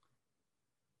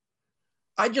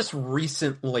I just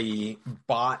recently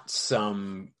bought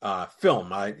some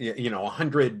film. A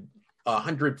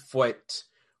 100 foot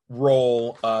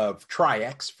roll of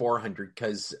Tri-X 400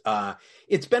 because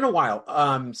it's been a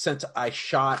while since I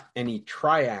shot any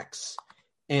Tri-X,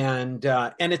 and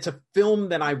it's a film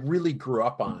that I really grew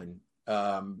up on.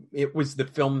 It was the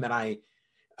film that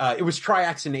it was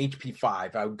Tri-X and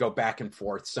HP5. I would go back and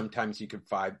forth. Sometimes you could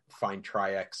find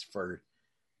Tri-X for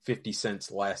 50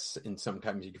 cents less, and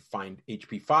sometimes you could find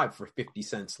HP5 for 50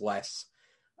 cents less.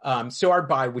 So I'd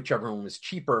buy whichever one was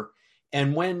cheaper.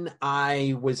 And when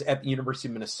I was at the University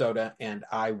of Minnesota and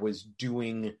I was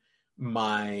doing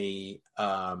my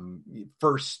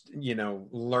first,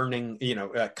 learning,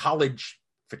 college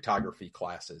photography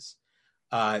classes,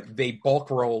 they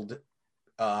bulk rolled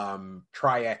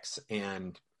Tri-X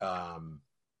and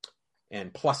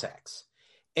Plus X.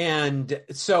 And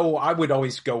so I would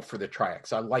always go for the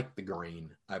Tri-X. I like the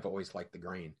grain. I've always liked the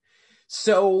grain.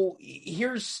 So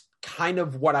here's kind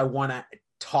of what I want to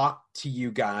talk to you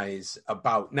guys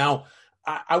about. Now,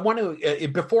 I want to,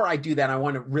 before I do that, I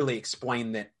want to really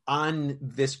explain that on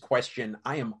this question,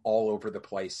 I am all over the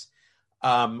place.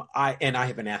 I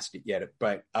haven't asked it yet,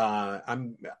 but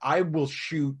I will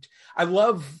shoot. I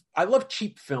love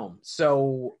cheap film.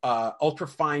 So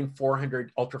ultrafine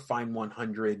 400, ultrafine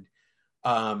 100.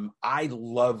 I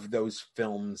love those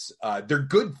films. They're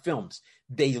good films.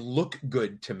 They look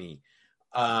good to me.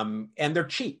 And they're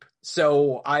cheap.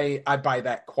 So I buy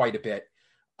that quite a bit.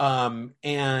 But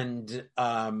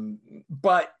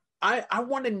I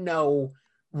want to know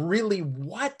really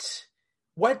what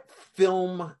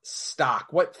film stock,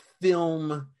 what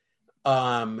film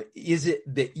is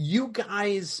it that you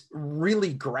guys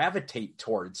really gravitate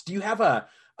towards? Do you have a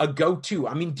go-to?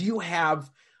 I mean, do you have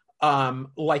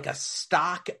like a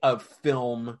stock of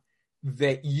film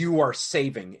that you are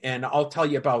saving? And I'll tell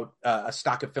you about a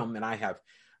stock of film that I have.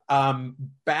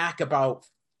 Back about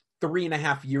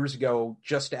 3.5 years ago,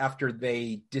 just after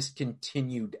they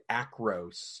discontinued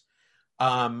Acros,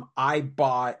 I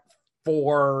bought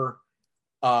 4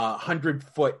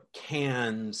 100-foot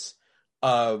cans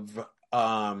of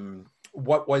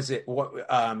what was it?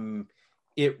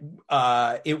 It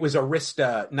was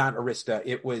Arista, not Arista.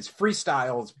 It was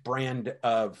Freestyle's brand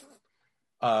of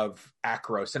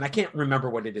Acros, and I can't remember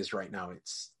what it is right now.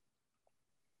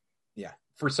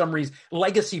 For some reason,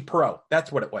 Legacy Pro.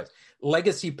 That's what it was.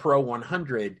 Legacy Pro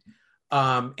 100.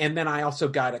 And then I also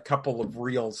got a couple of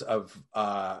reels of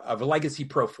a Legacy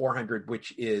Pro 400,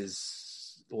 which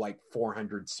is like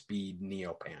 400 speed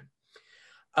neopan.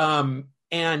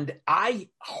 And I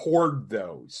hoard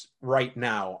those right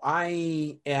now.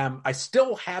 I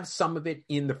still have some of it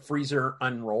in the freezer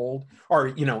unrolled, or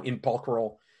in bulk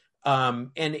roll. And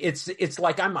it's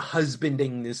like I'm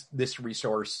husbanding this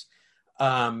resource.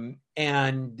 And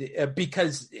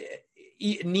because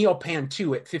neopan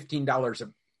 2 at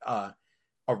 $15 a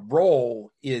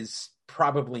roll is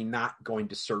probably not going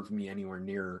to serve me anywhere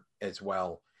near as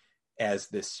well as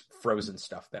this frozen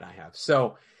stuff that I have.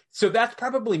 So that's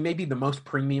probably maybe the most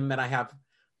premium that I have.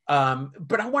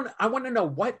 But I want to know,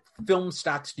 what film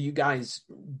stocks do you guys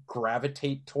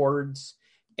gravitate towards?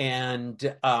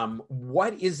 And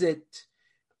what is it?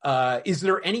 Is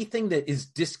there anything that is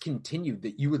discontinued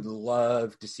that you would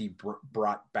love to see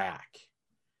brought back?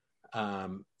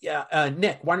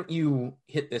 Nick, why don't you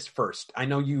hit this first? I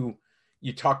know you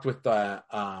talked with the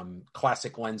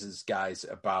Classic Lenses guys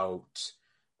about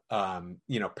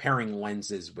pairing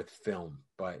lenses with film,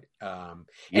 but and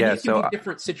it can be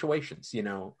different situations.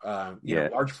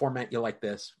 Large format, you like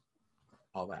this,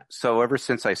 all that. So ever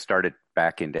since I started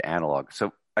back into analog,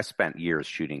 so I spent years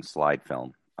shooting slide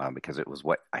film. Because it was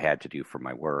what I had to do for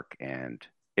my work. And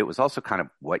it was also kind of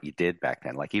what you did back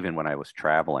then. Like even when I was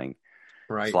traveling,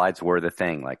 right, slides were the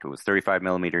thing. Like it was 35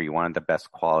 millimeter. You wanted the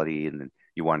best quality, and then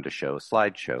you wanted to show a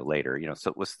slideshow later.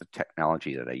 So it was the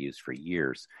technology that I used for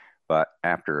years. But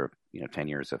after 10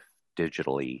 years of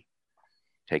digitally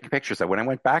taking pictures, when I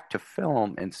went back to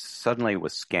film and suddenly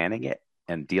was scanning it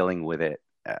and dealing with it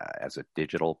as a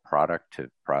digital product to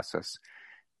process,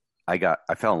 I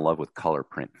fell in love with color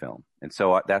print film. And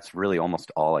so that's really almost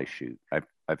all I shoot. I've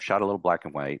shot a little black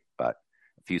and white, but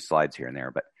a few slides here and there,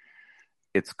 but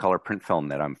it's color print film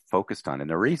that I'm focused on. And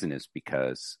the reason is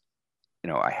because,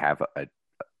 I have a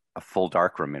full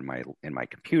darkroom in my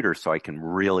computer, so I can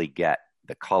really get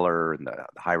the color and the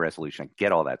high resolution,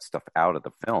 get all that stuff out of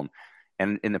the film.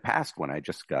 And in the past, when I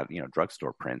just got,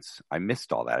 drugstore prints, I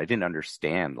missed all that. I didn't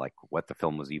understand like what the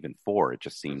film was even for. It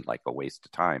just seemed like a waste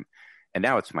of time. And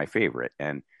now it's my favorite.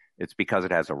 And it's because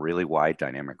it has a really wide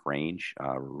dynamic range,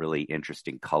 really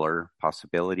interesting color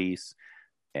possibilities,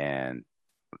 and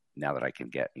now that I can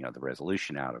get, the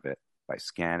resolution out of it by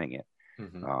scanning it.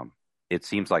 Mm-hmm. It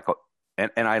seems like,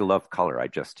 and I love color.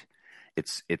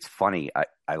 It's funny.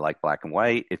 I like black and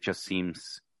white. It just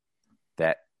seems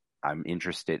that I'm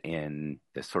interested in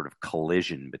this sort of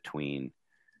collision between,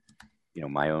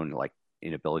 my own like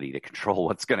inability to control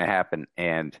what's going to happen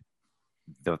and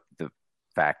the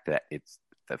fact that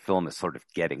the film is sort of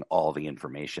getting all the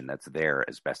information that's there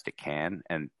as best it can.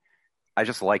 And I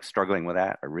just like struggling with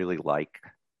that. I really like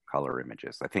color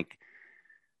images. I think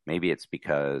maybe it's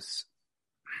because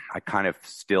I kind of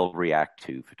still react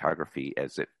to photography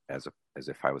as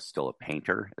if I was still a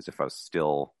painter, as if I was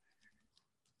still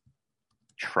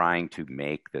trying to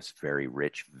make this very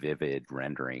rich, vivid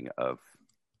rendering of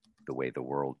the way the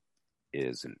world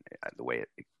is and the way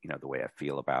the way I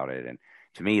feel about it. And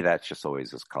to me, that's just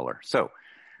always this color. So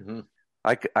mm-hmm.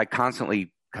 I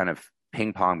constantly kind of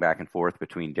ping pong back and forth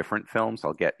between different films.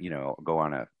 I'll get, go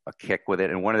on a kick with it.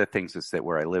 And one of the things is that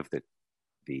where I live, that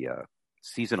the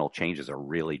seasonal changes are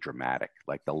really dramatic.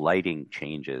 Like the lighting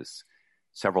changes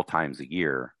several times a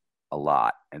year, a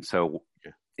lot. And so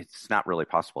it's not really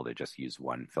possible to just use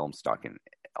one film stock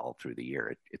all through the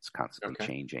year. It's constantly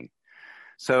changing.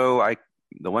 So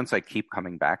the ones I keep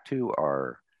coming back to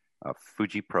are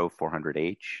Fuji Pro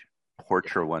 400H,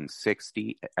 Portra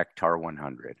 160, Ektar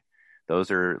 100.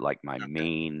 Those are like my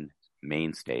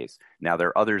mainstays. Now there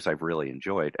are others I've really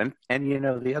enjoyed, and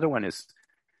the other one is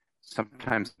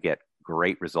sometimes get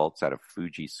great results out of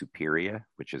Fuji Superia,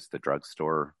 which is the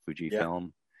drugstore Fuji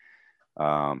film.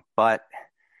 But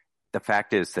the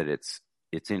fact is that it's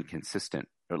inconsistent,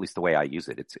 or at least the way I use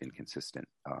it, it's inconsistent.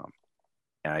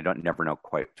 And I never know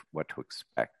quite what to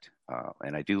expect.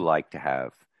 And I do like to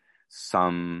have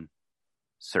some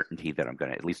certainty that I'm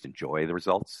going to at least enjoy the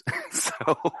results. So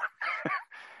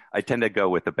I tend to go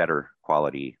with the better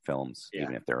quality films,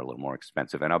 even if they're a little more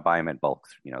expensive. And I'll buy them in bulk,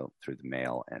 through the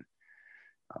mail, and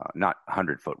not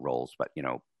 100-foot rolls, but,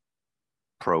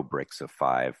 pro bricks of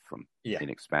 5 from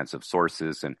inexpensive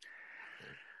sources. And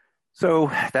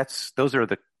so those are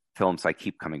the films I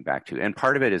keep coming back to. And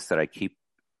part of it is that I keep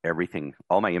everything,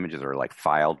 all my images are like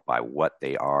filed by what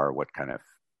they are, what kind of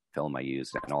film I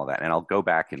used and all that. And I'll go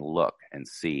back and look and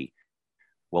see,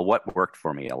 well, what worked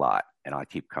for me a lot. And I'll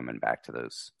keep coming back to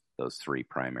those 3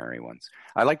 primary ones.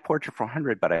 I like Portra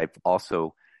 400, but I've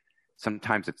also,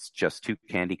 sometimes it's just too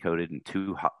candy coated and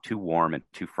too hot, too warm and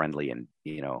too friendly, and,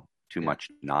 too much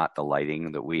not the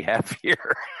lighting that we have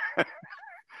here.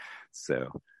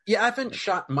 So. Yeah, I haven't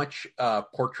shot much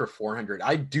Portra 400.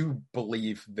 I do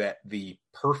believe that the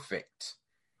perfect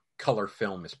color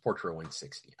film is Portra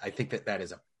 160. I think that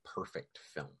is a perfect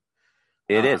film.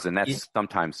 It is, and that's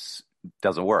sometimes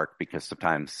doesn't work because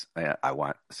sometimes I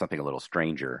want something a little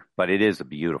stranger, but it is a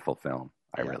beautiful film.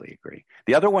 I really agree.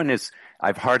 The other one is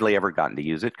I've hardly ever gotten to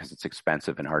use it because it's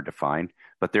expensive and hard to find,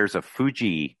 but there's a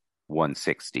Fuji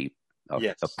 160,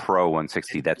 a Pro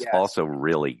 160 that's also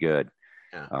really good.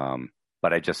 Yeah.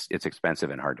 But it's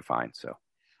expensive and hard to find. So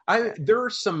there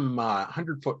are some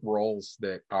 100-foot rolls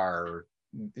that are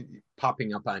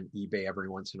popping up on eBay every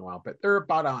once in a while, but they're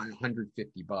about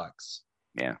 $150.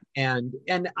 Yeah. And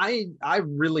I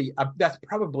really, that's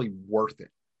probably worth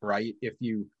it, right? If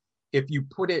you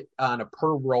put it on a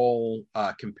per roll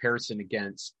comparison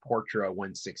against Portra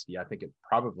 160, I think it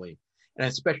probably, and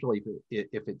especially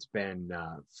if it's been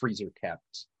freezer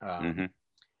kept.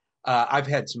 I've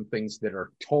had some things that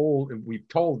are we've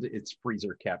told it's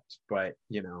freezer kept, but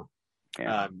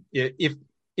if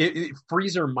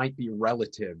freezer might be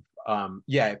relative.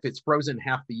 If it's frozen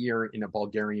half the year in a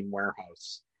Bulgarian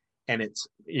warehouse and it's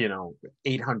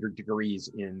 800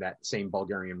 degrees in that same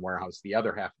Bulgarian warehouse the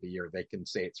other half of the year, they can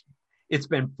say it's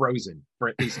been frozen for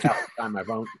at least half the time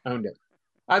I've owned it.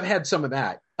 I've had some of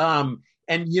that.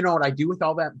 And you know what I do with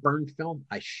all that burned film?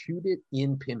 I shoot it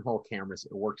in pinhole cameras.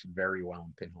 It works very well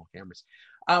in pinhole cameras.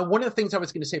 One of the things I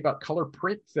was going to say about color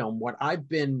print film, what I've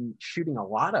been shooting a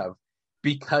lot of,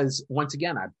 because once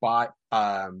again, I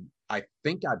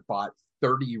think I bought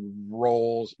 30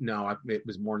 rolls. No, it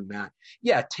was more than that.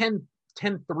 Yeah, 10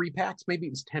 3-packs, maybe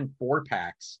it was 10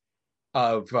 4-packs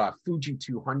of Fuji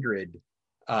 200,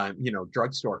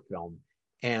 drugstore film.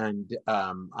 And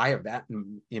I have that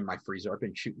in my freezer. I've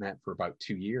been shooting that for about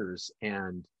 2 years,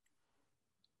 and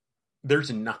there's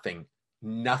nothing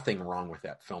wrong with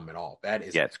that film at all. That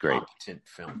is it's great. Competent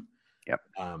film. Yep.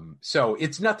 So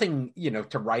it's nothing,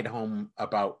 to write home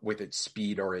about with its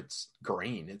speed or its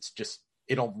grain. It's just,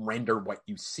 it'll render what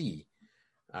you see,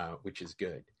 which is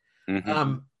good.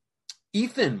 Mm-hmm.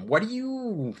 Ethan, what do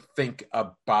you think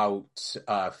about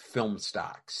film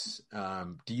stocks?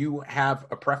 Do you have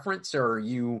a preference, or are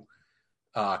you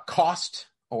cost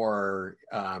or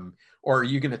are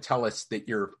you going to tell us that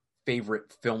your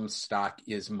favorite film stock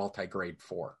is multigrade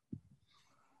 4?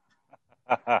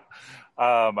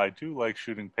 I do like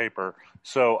shooting paper,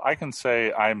 so I can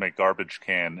say I'm a garbage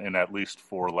can in at least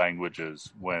 4 languages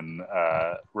when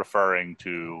referring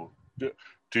to.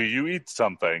 Do you eat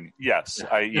something? Yes,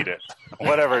 I eat it.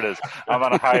 Whatever it is, I'm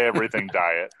on a high everything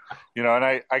diet, and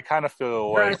I kind of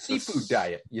feel You're like on a seafood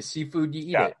diet. You seafood, you eat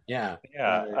Yeah. it. Yeah,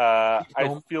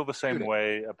 I feel the same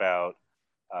way about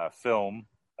film.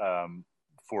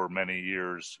 For many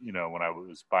years, when I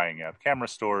was buying at camera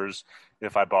stores,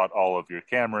 if I bought all of your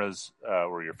cameras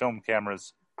or your film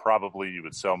cameras, probably you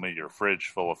would sell me your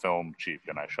fridge full of film cheap,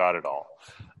 and I shot it all.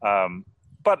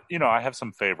 But, I have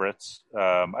some favorites.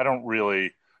 I don't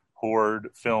really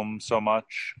hoard film so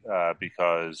much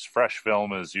because fresh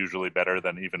film is usually better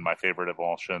than even my favorite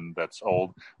emulsion that's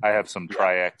old. I have some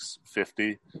Tri-X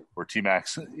 50 or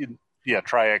T-Max. Yeah,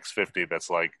 Tri-X 50 that's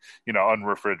like,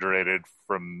 unrefrigerated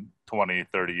from 20,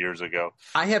 30 years ago.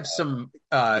 I have some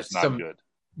good.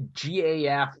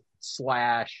 GAF /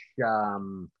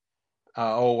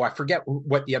 I forget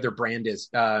what the other brand is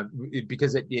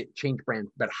because it changed brands,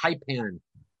 but Hypan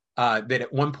that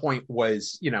at one point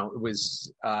was, it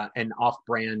was an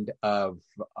off-brand of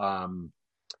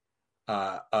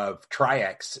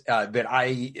Tri-X that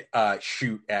I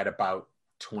shoot at about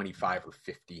 25 or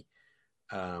 50.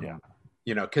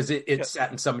 Because it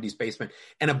sat in somebody's basement,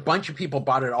 and a bunch of people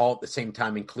bought it all at the same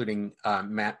time, including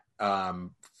Matt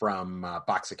from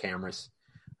Box of Cameras.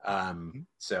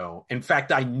 So, in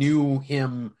fact, I knew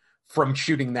him from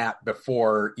shooting that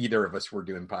before either of us were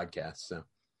doing podcasts.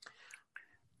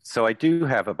 So I do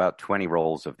have about 20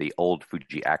 rolls of the old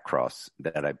Fuji Acros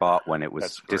that I bought when it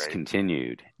was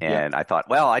discontinued, and I thought,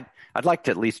 well, I'd like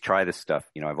to at least try this stuff.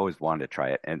 I've always wanted to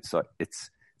try it, and so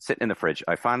it's sitting in the fridge.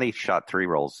 I finally shot 3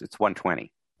 rolls. It's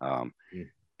 120.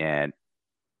 And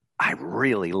I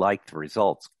really liked the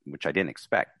results, which I didn't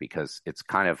expect because it's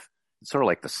sort of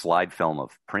like the slide film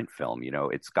of print film.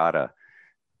 It's got a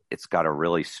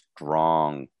really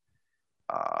strong,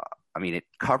 it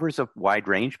covers a wide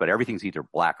range, but everything's either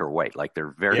black or white. Like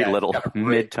they're very little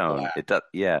mid-tone. It does.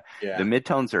 Yeah. The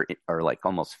mid-tones are like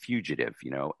almost fugitive,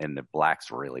 and the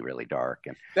black's really, really dark.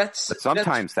 And but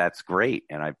sometimes that's great.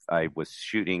 And I was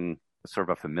shooting sort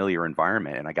of a familiar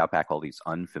environment, and I got back all these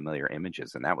unfamiliar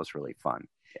images, and that was really fun.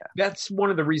 Yeah. That's one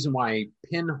of the reasons why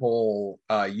pinhole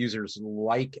users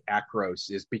like Acros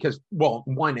is because, well,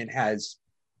 one, it has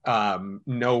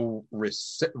no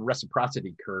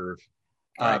reciprocity curve.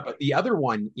 But the other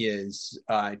one is,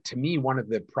 to me, one of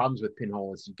the problems with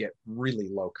pinhole is you get really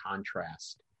low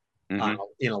contrast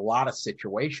in a lot of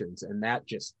situations, and that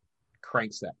just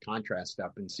cranks that contrast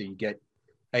up, and so you get,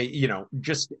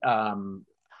 just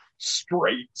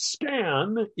straight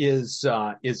scan is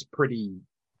pretty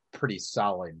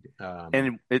solid.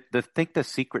 And I think the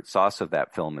secret sauce of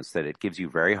that film is that it gives you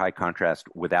very high contrast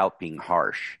without being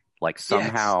harsh. Like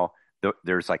somehow. Yes.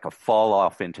 There's like a fall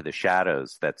off into the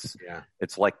shadows.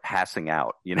 It's like passing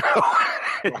out,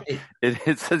 Right.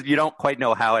 It says you don't quite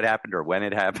know how it happened or when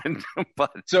it happened, but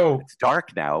it's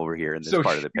dark now over here in this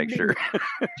part of the picture.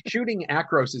 Shooting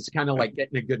Acros is kind of like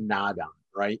getting a good nod on,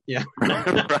 right? Yeah.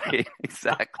 Right.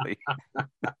 Exactly.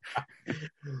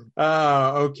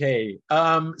 Okay.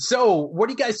 So what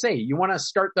do you guys say? You want to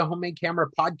start the Homemade Camera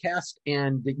podcast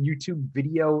and the YouTube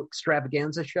video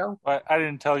extravaganza show? I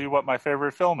didn't tell you what my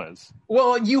favorite film is.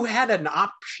 Well, you had an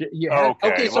option.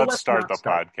 Okay, so let's start the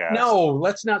podcast. No,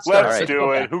 let's not start. Let's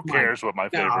do it. Who cares what my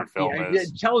favorite film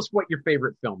is? Tell us what your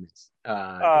favorite film is.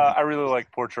 I really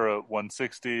like Portra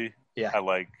 160. Yeah. I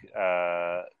like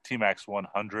T-Max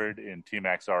 100 in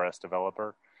T-Max RS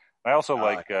Developer. I also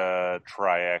like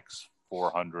Tri-X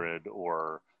 400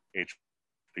 or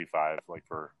HP5, like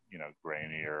for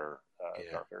grainier,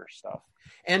 darker stuff.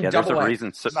 And there's a reason.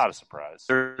 It's not a surprise.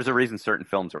 There's a reason certain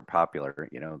films are popular.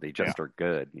 They just are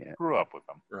good. Yeah, grew up with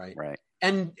them. Right.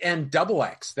 And Double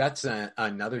X. That's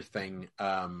another thing.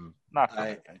 Not for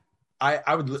me.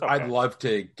 I'd love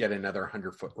to get another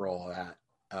 100-foot roll of that.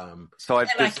 So I've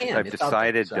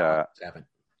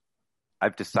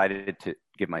decided to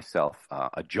give myself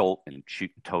a jolt and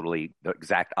shoot totally the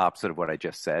exact opposite of what I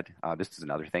just said. This is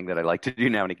another thing that I like to do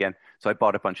now and again. So I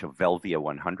bought a bunch of Velvia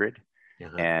 100,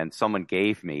 and someone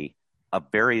gave me a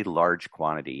very large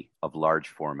quantity of large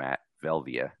format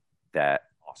Velvia that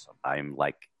I'm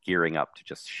like gearing up to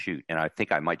just shoot. And I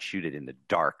think I might shoot it in the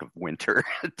dark of winter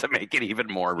to make it even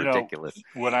more ridiculous.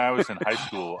 When I was in high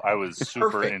school, I was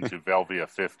super into Velvia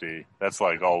 50. That's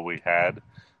like all we had.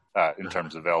 in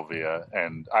terms of Velvia,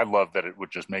 and I love that it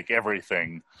would just make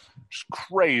everything just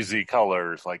crazy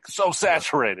colors, like so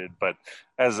saturated. But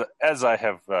as I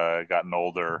have gotten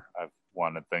older, I've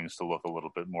wanted things to look a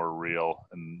little bit more real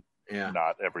and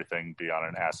not everything be on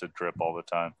an acid trip all the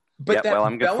time. But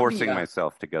I'm forcing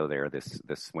myself to go there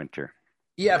this winter.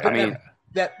 Yeah, but I mean,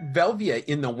 that Velvia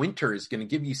in the winter is going to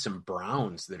give you some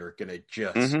browns that are going to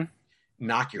just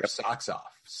knock your socks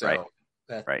off. So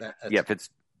that's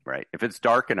if it's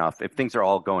dark enough, if things are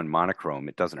all going monochrome,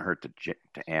 it doesn't hurt to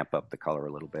amp up the color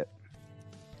a little bit.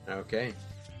 Okay.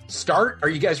 Start? Are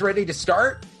you guys ready to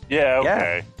start? Yeah,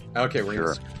 okay. Yeah. Okay, we're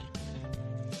sure.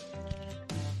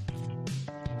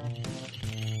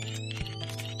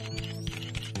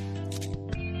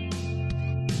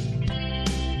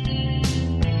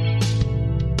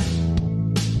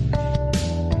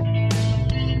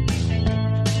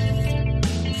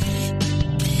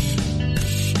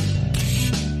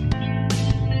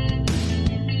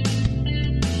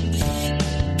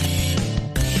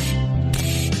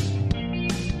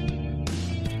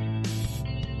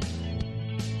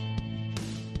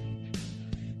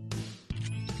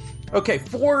 Okay,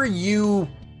 for you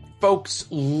folks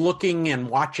looking and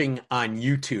watching on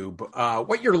YouTube,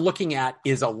 what you're looking at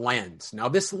is a lens. Now,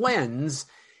 this lens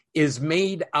is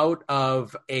made out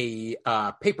of a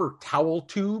paper towel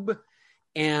tube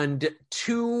and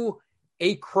two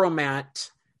achromat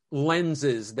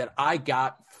lenses that I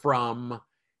got from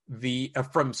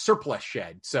Surplus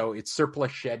Shed. So it's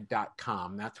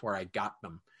surplusshed.com. That's where I got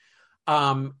them.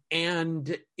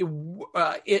 And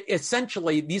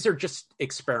essentially, these are just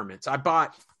experiments. I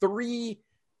bought 3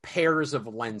 pairs of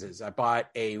lenses. I bought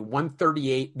a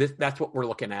 138. That's what we're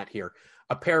looking at here.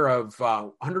 A pair of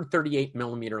 138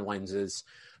 millimeter lenses,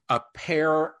 a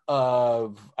pair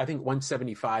of, I think,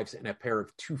 175s, and a pair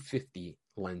of 250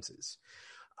 lenses.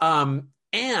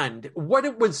 And what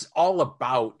it was all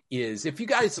about is, if you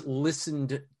guys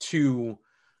listened to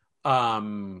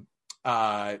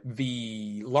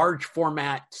the large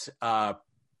format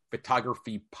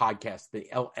photography podcast, the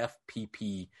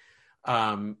LFPP,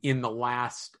 in the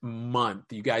last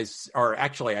month, you guys are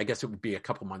actually, I guess it would be a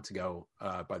couple months ago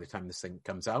by the time this thing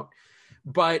comes out,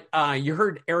 but you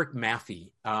heard Eric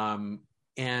Mathey,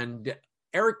 and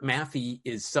Eric Mathey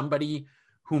is somebody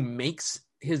who makes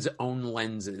his own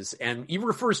lenses, and he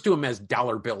refers to them as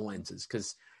dollar bill lenses,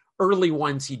 because early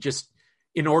ones he just,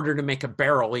 in order to make a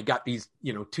barrel, he got these,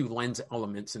 2 lens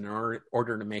elements. And in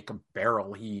order to make a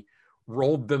barrel, he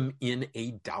rolled them in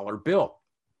a dollar bill.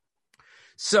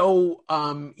 So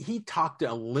he talked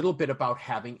a little bit about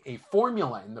having a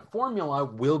formula, and the formula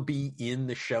will be in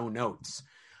the show notes.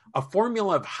 A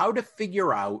formula of how to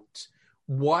figure out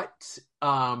what,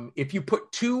 if you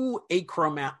put 2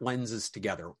 achromat lenses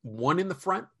together, one in the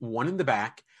front, one in the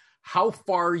back, how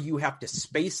far you have to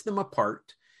space them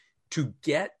apart to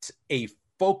get a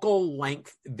focal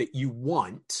length that you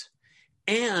want,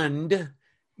 and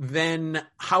then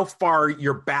how far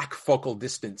your back focal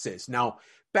distance is. Now,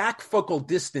 back focal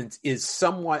distance is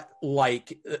somewhat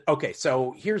like, okay,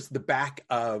 so here's the back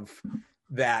of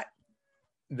that.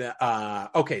 So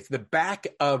the back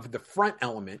of the front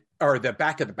element, or the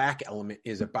back of the back element,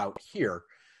 is about here.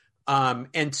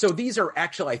 And so these are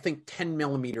actually, I think, 10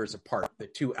 millimeters apart, the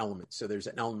 2 elements. So there's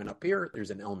an element up here,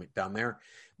 there's an element down there.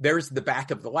 There's the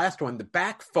back of the last one. The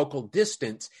back focal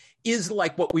distance is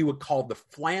like what we would call the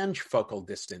flange focal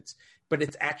distance, but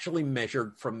it's actually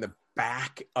measured from the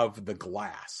back of the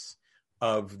glass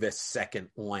of the second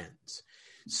lens.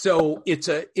 So it's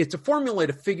a formula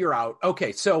to figure out,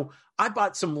 okay, so I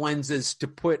bought some lenses to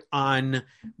put on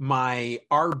my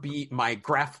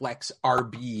Graflex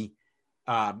RB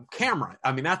camera.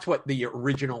 I mean, that's what the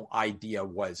original idea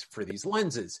was for these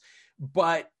lenses,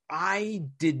 but I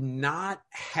didn't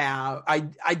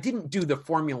do the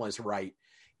formulas right.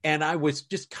 And I was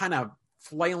just kind of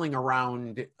flailing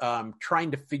around,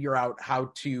 trying to figure out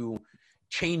how to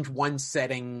change one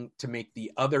setting to make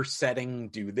the other setting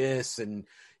do this, and,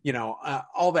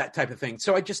 all that type of thing.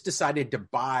 So I just decided to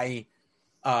buy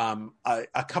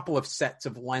a couple of sets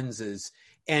of lenses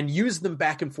and use them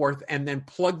back and forth, and then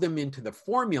plug them into the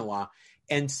formula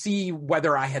and see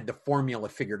whether I had the formula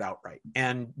figured out right.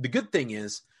 And the good thing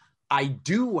is, I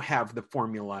do have the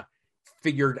formula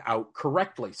figured out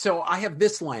correctly. So I have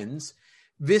this lens.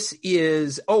 This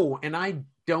is, and I'm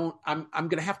going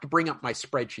to have to bring up my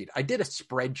spreadsheet. I did a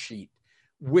spreadsheet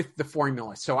with the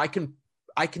formula, so I can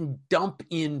dump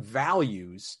in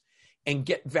values and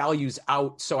get values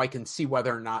out so I can see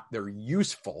whether or not they're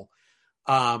useful.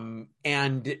 And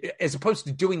as opposed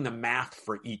to doing the math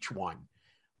for each one.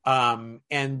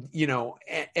 And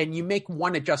you make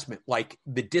one adjustment, like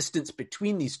the distance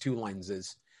between these 2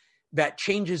 lenses that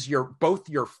changes both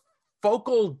your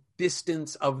focal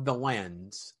distance of the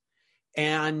lens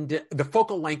and the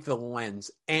focal length of the lens,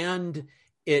 and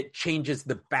it changes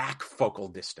the back focal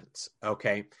distance.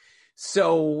 Okay.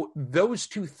 So those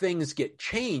two things get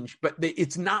changed, but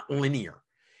it's not linear.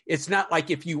 It's not like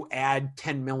if you add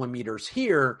 10 millimeters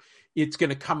here, it's going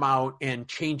to come out and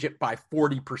change it by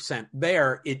 40%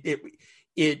 there.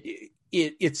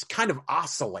 It's kind of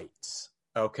oscillates.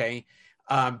 Okay.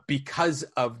 Because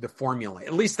of the formula.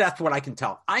 At least that's what I can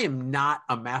tell. I am not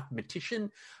a mathematician.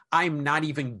 I'm not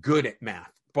even good at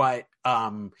math, but,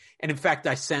 and in fact,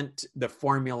 I sent the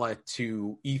formula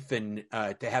to Ethan,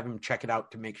 to have him check it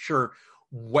out to make sure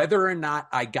whether or not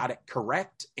I got it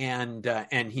correct. And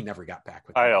he never got back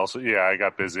with me. I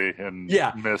got busy and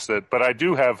missed it, but I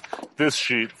do have this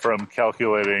sheet from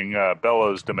calculating,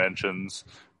 bellows dimensions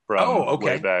from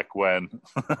way back when.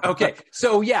 Okay.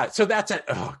 So that's it.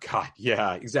 Oh God.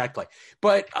 Yeah, exactly.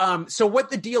 But, so what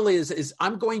the deal is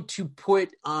I'm going to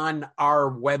put on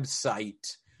our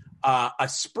website, a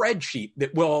spreadsheet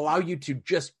that will allow you to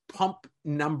just pump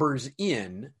numbers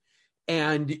in,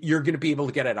 and you're going to be able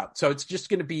to get it out. So it's just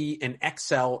going to be an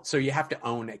Excel. So you have to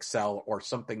own Excel or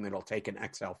something that'll take an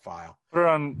Excel file.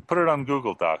 Put it on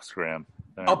Google Docs, Graham.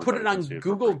 I'll put it on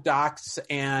Google Docs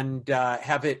and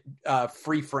have it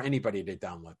free for anybody to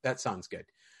download. That sounds good.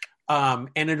 And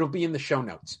it'll be in the show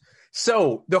notes.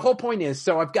 So the whole point is,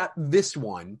 I've got this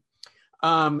one.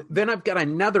 Then I've got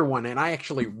another one, and I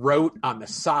actually wrote on the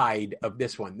side of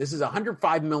this one. This is a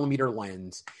 105 millimeter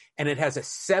lens, and it has a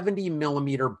 70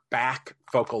 millimeter back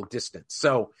focal distance.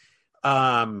 So,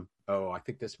 I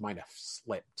think this might have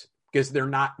slipped because they're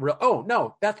not real. Oh,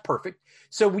 no, that's perfect.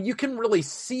 So you can really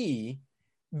see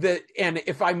and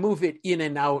if I move it in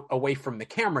and out away from the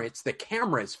camera, it's the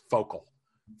camera's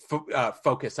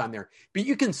focus on there. But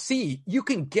you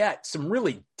can get some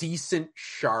really decent,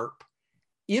 sharp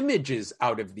images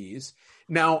out of these.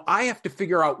 Now I have to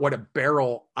figure out what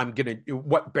barrel I'm going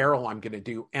to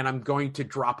do. And I'm going to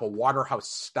drop a Waterhouse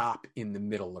stop in the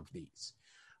middle of these.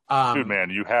 Dude, man,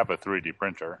 you have a 3D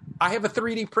printer. I have a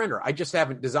 3D printer. I just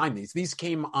haven't designed these. These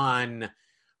came on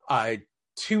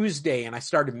Tuesday, and I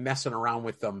started messing around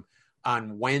with them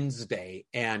on Wednesday,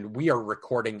 and we are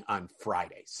recording on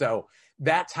Friday. So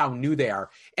that's how new they are.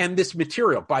 And this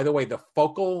material, by the way, the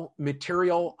focal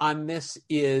material on this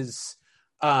is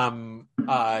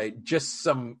just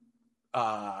some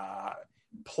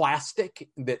plastic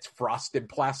that's frosted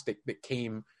plastic that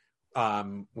came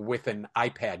with an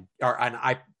iPad or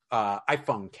an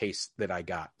iPhone case that I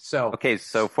got. So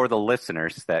for the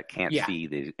listeners that can't see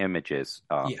the images,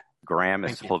 Graham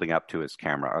is holding up to his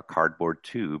camera a cardboard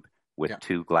tube with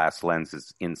two glass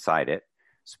lenses inside it,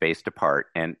 spaced apart,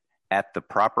 and at the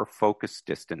proper focus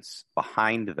distance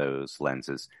behind those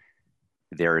lenses,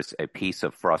 there is a piece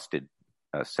of frosted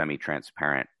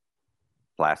semi-transparent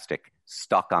plastic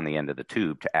stuck on the end of the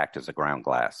tube to act as a ground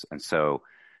glass. And so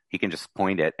he can just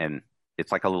point it, and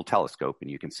it's like a little telescope, and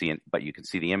you can see it, but you can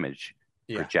see the image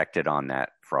projected on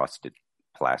that frosted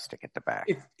plastic at the back.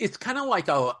 It's kind of like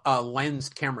a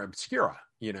lensed camera obscura,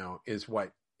 is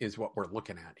what we're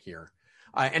looking at here.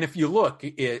 And if you look,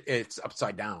 it's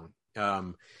upside down.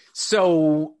 And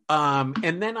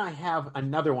then I have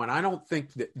another one. I don't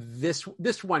think that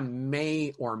this one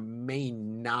may or may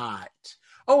not.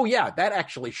 Oh yeah, that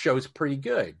actually shows pretty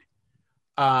good.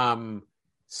 That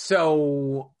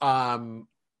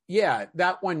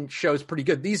one shows pretty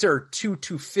good. These are two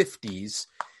 250s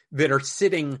that are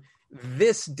sitting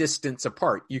this distance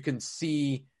apart. You can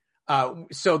see,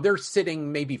 so they're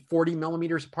sitting maybe 40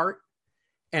 millimeters apart,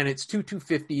 and it's two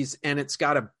 250s, and it's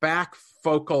got a back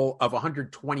focal of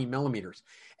 120 millimeters.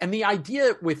 And the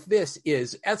idea with this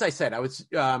is, as I said, I was,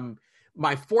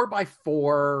 my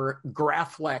 4x4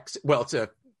 Graflex, well, it's a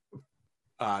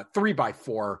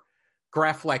 3x4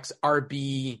 Graflex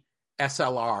RB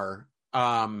SLR.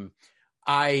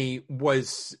 I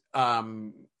was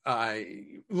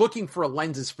looking for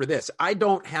lenses for this. I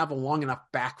don't have a long enough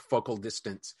back focal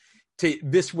distance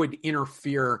this would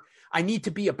interfere. I need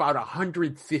to be about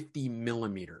 150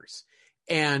 millimeters.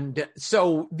 And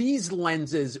so these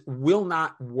lenses will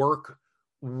not work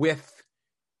with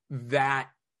that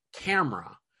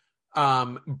camera.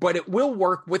 But it will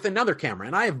work with another camera,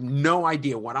 and I have no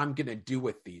idea what I'm going to do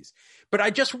with these. But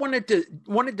I just wanted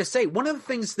to say one of the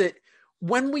things that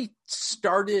when we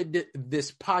started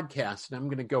this podcast, and I'm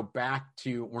going to go back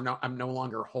to I'm no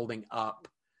longer holding up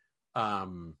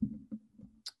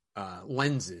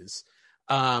lenses,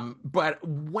 but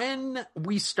when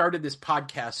we started this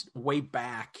podcast way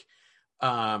back,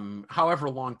 however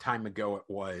long time ago it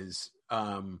was,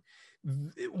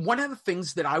 one of the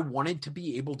things that I wanted to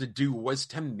be able to do was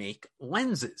to make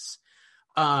lenses.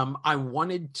 I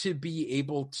wanted to be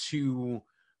able to,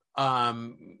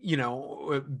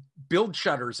 build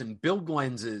shutters and build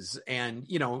lenses and,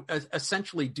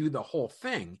 essentially do the whole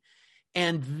thing.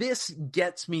 And this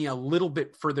gets me a little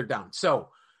bit further down. So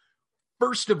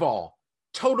first of all,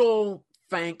 total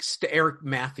thanks to Eric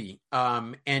Mathy.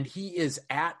 And he is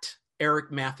at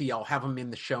Eric Mathy. I'll have him in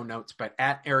the show notes, but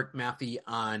at Eric Mathy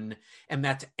and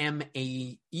that's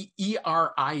Maeric.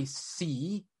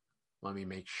 Let me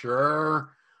make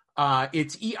sure.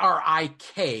 It's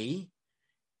ERIKMATHY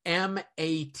on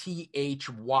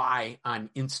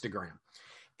Instagram.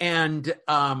 And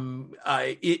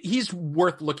he's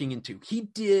worth looking into. He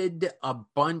did a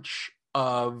bunch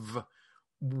of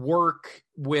work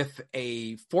with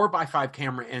a 4x5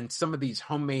 camera and some of these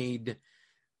homemade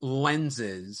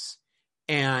lenses.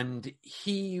 And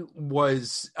he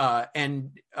was,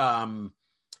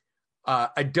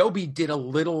 Adobe did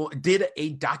a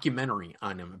documentary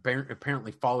on him,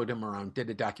 apparently followed him around, did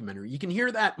a documentary. You can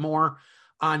hear that more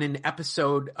on an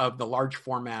episode of the Large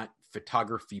Format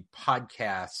Photography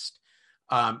Podcast.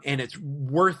 And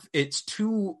it's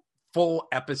 2 full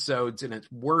episodes, and it's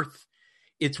worth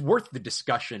the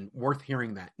discussion, worth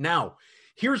hearing that. Now,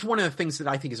 here's one of the things that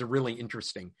I think is really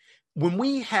interesting. When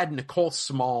we had Nicole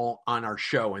Small on our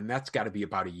show, and that's got to be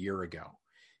about a year ago,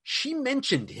 she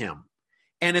mentioned him.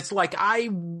 And it's like I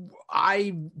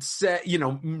said,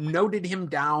 noted him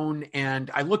down, and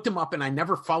I looked him up, and I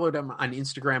never followed him on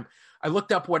Instagram. I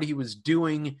looked up what he was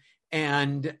doing,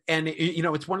 and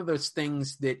it's one of those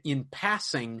things that in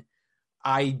passing,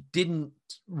 I didn't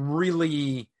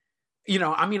really,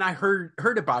 I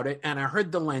heard about it, and I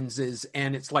heard the lenses,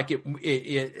 and it's like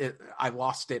I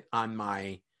lost it on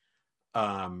my,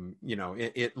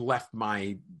 it left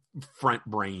my front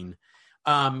brain.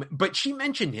 But she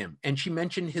mentioned him, and she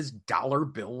mentioned his dollar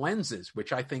bill lenses,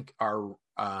 which I think are,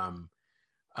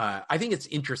 I think it's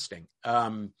interesting.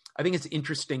 I think it's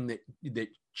interesting that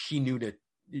she knew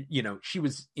she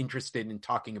was interested in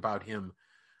talking about him,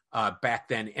 back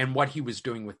then and what he was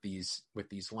doing with these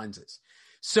lenses.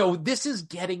 So this is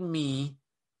getting me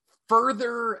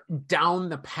further down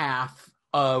the path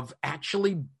of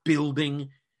actually building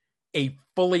a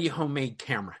fully homemade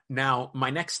camera. Now, my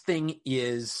next thing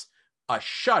is a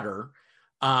shutter.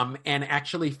 And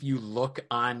actually, if you look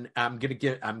on, I'm going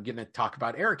to talk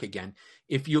about Eric again.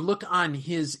 If you look on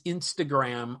his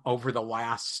Instagram over the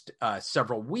last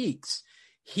several weeks,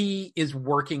 he is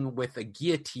working with a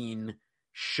guillotine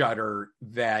shutter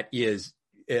that is,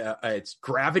 it's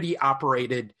gravity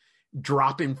operated,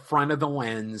 drop in front of the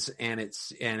lens, and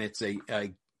it's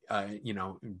a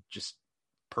just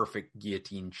perfect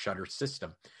guillotine shutter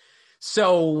system.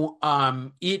 So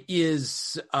it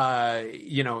is,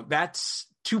 that's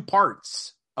 2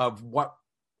 parts of what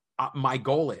my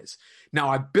goal is. Now,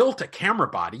 I built a camera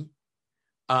body.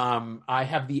 I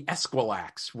have the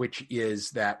Esquilax, which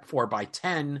is that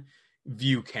 4x10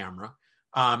 view camera.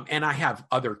 And I have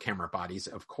other camera bodies,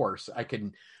 of course. I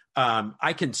can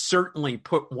certainly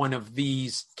put one of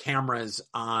these cameras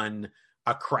on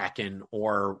a Kraken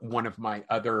or one of my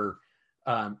other,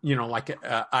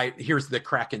 here's the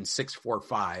Kraken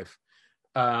 645.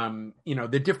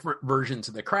 The different versions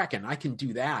of the Kraken, I can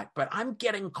do that, but I'm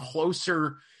getting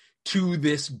closer to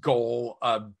this goal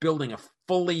of building a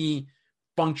fully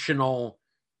functional,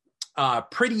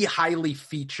 pretty highly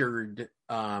featured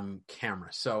camera.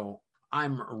 So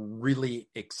I'm really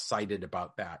excited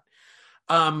about that.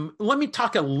 Let me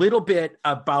talk a little bit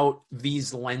about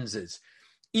these lenses.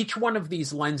 Each one of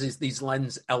these lenses, these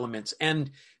lens elements,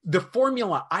 and the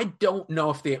formula, I don't know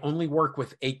if they only work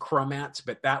with achromats,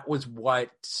 but that was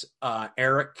what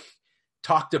Eric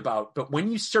talked about. But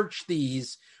when you search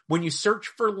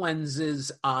for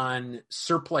lenses on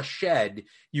Surplus Shed,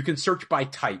 you can search by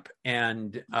type,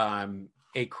 and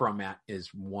achromat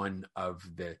is one of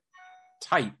the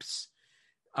types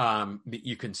that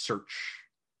you can search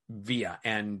via.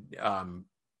 And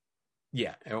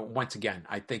once again,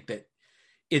 I think that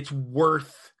it's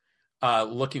worth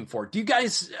looking for. Do you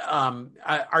guys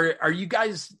are you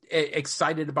guys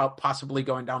excited about possibly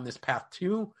going down this path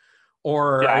too,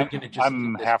 or are you going to just?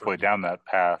 I'm halfway down that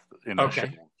path in a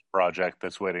project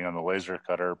that's waiting on the laser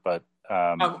cutter. But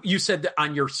you said that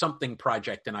on your something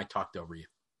project, and I talked over you.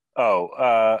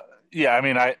 Yeah. I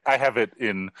mean, I have it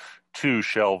in 2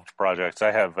 shelved projects.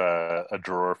 I have a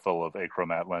drawer full of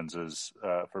achromat lenses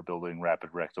for building rapid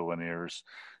rectilinears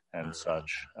and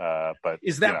such. But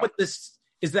is that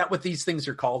what these things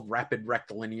are called? Rapid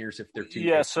rectilinears, if they're too.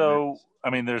 Yeah. So I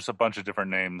mean, there's a bunch of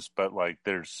different names, but like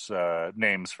there's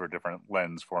names for different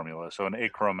lens formula. So an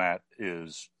achromat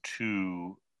is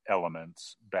two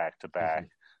elements back to back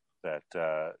that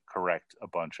correct a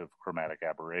bunch of chromatic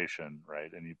aberration,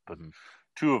 right? And you put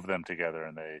two of them together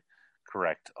and they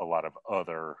correct a lot of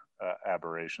other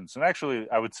aberrations. And actually,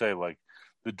 I would say like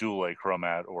the dual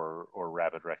achromat or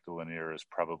rapid rectilinear is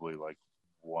probably like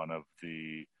one of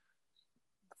the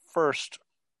first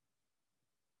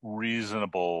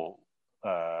reasonable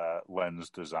lens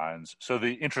designs. So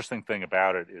the interesting thing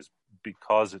about it is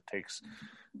because it takes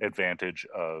advantage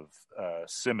of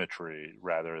symmetry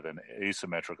rather than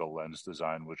asymmetrical lens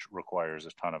design, which requires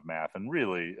a ton of math and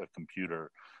really a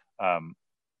computer,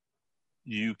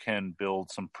 you can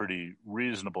build some pretty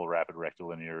reasonable rapid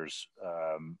rectilinears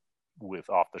with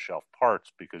off-the-shelf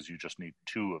parts because you just need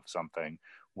two of something,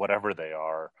 whatever they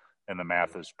are, and the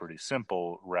math is pretty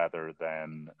simple rather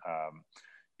than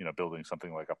building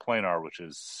something like a planar, which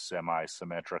is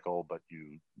semi-symmetrical, but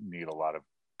you need a lot of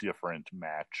different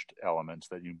matched elements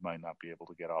that you might not be able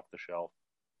to get off the shelf.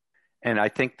 And I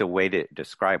think the way to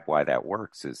describe why that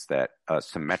works is that a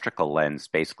symmetrical lens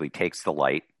basically takes the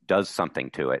light, does something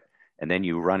to it, and then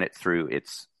you run it through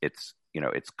its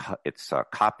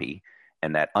copy,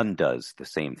 and that undoes the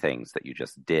same things that you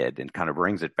just did and kind of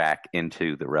brings it back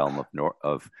into the realm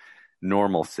of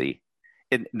normalcy.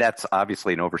 That's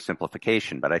obviously an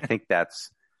oversimplification, but I think that's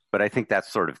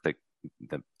sort of the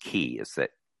key is that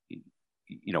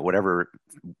whatever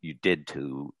you did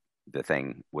to the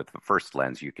thing with the first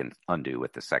lens, you can undo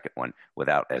with the second one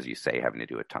without, as you say, having to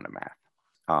do a ton of math.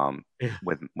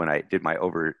 When I did my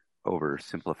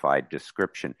oversimplified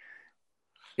description,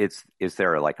 is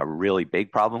there like a really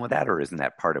big problem with that, or isn't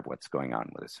that part of what's going on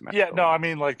with a symmetrical? Yeah, no, I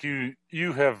mean, like you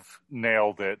have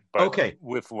nailed it, but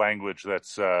with language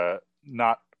that's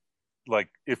not like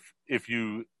if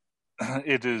you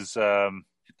it is the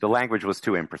language was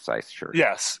too imprecise. Sure.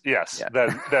 Yes. Yeah.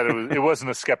 that it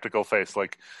wasn't a skeptical face.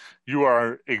 Like you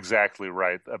are exactly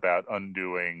right about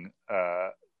undoing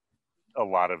a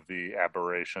lot of the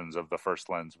aberrations of the first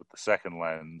lens with the second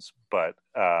lens, but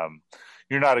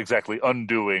you're not exactly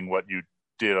undoing what you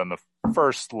did on the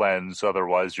first lens.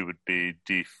 Otherwise, you would be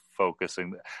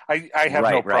defocusing. I have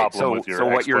no problem with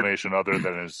your explanation other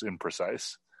than it's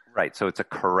imprecise. Right. So it's a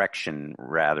correction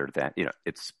rather than,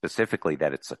 it's specifically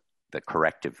that it's the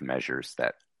corrective measures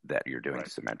that you're doing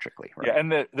symmetrically. Right? Yeah.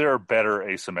 And there are better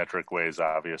asymmetric ways,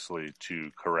 obviously, to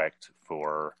correct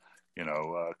for,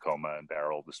 coma and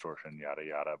barrel distortion, yada,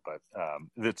 yada. But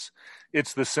it's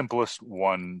the simplest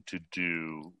one to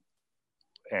do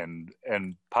and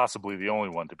possibly the only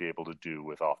one to be able to do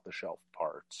with off-the-shelf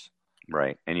parts.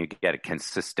 Right. And you get a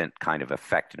consistent kind of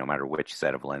effect no matter which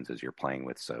set of lenses you're playing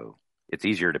with. So it's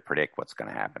easier to predict what's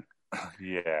going to happen.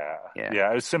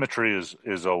 Yeah. Symmetry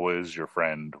is always your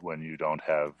friend when you don't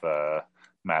have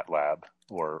MATLAB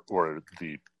or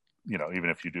the, even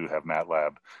if you do have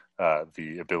MATLAB,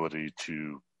 the ability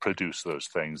to produce those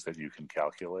things that you can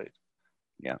calculate.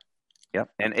 Yeah. Yep.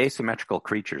 And asymmetrical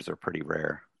creatures are pretty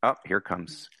rare. Oh, here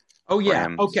comes. Oh, yeah.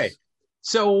 Rams. Okay.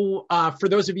 So for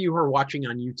those of you who are watching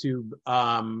on YouTube,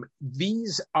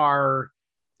 these are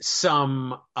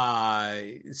some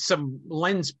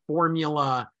lens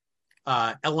formula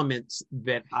elements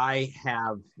that I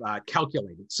have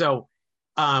calculated. So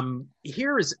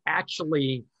here is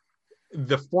actually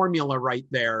the formula right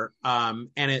there. And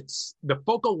it's the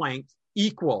focal length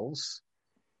equals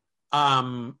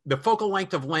the focal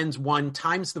length of lens 1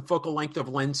 times the focal length of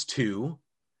lens 2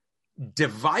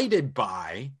 divided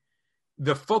by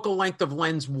the focal length of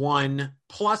lens 1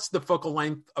 plus the focal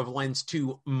length of lens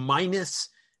 2 minus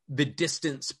the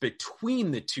distance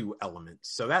between the two elements.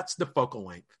 So that's the focal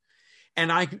length.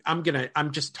 And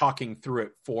I'm just talking through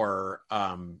it for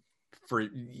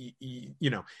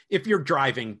if you're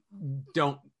driving,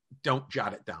 don't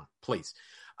jot it down, please.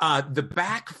 The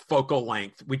back focal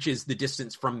length, which is the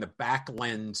distance from the back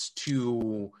lens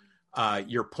to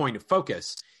your point of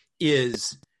focus,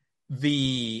 is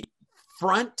the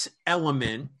front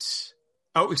element.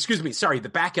 Oh, excuse me. Sorry, the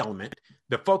back element,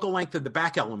 the focal length of the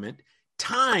back element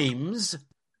times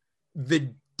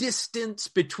the distance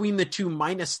between the two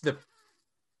minus the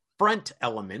front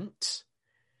element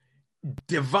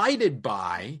divided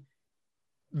by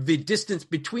the distance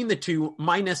between the two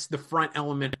minus the front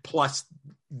element plus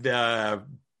the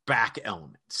back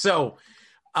element. So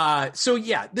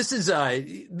yeah, this is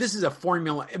a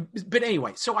formula. But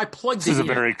anyway, so I plugged it in. This is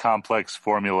a very complex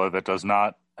formula that does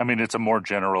not. I mean, it's a more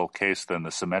general case than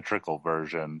the symmetrical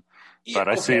version. But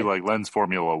I see like lens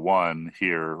formula 1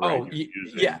 here. Right,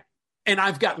 yeah. And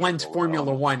I've got Lens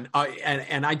Formula One,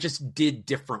 and I just did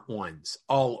different ones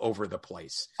all over the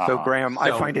place. So, Graham,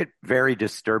 I find it very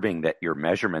disturbing that your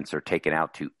measurements are taken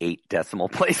out to 8 decimal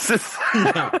places.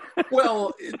 Yeah.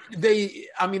 Well,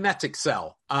 that's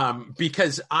Excel.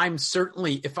 Because I'm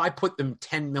certainly, if I put them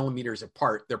 10 millimeters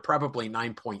apart, they're probably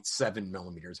 9.7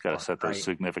 millimeters apart. Got to set those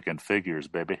significant figures,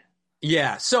 baby.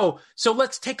 Yeah. So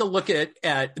let's take a look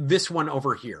at this one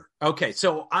over here. Okay.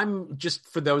 So I'm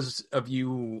just, for those of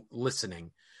you listening,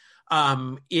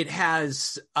 it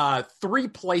has 3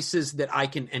 places that I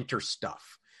can enter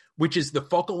stuff, which is the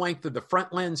focal length of the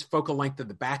front lens, focal length of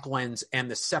the back lens,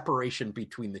 and the separation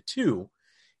between the two.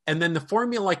 And then the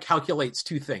formula calculates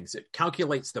 2 things. It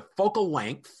calculates the focal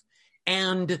length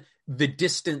and the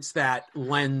distance that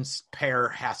lens pair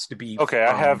has to be. Okay.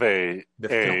 I have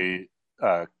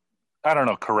I don't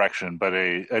know, correction, but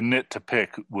a nit to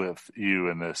pick with you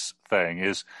in this thing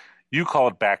is you call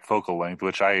it back focal length,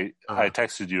 which I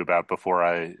texted you about before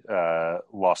I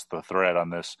lost the thread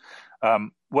on this.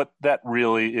 What that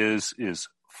really is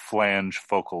flange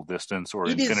focal distance or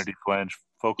infinity flange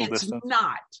focal distance? It's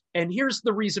not. And here's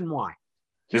the reason why.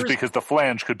 It's because the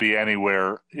flange could be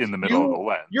anywhere in the middle of the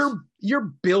lens.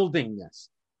 You're building this.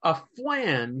 A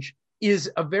flange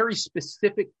is a very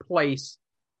specific place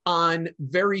on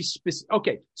very specific.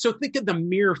 Okay, so think of the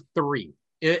Mir 3.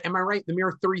 Am I right? The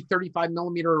Mir 3 35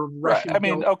 millimeter Russian. Right. I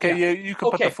mean, you can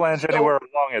put the flange anywhere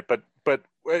along it, but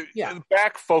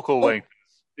back focal length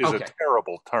is a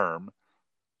terrible term.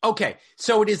 Okay,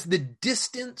 so it is the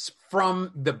distance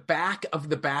from the back of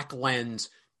the back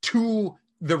lens to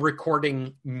the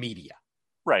recording media.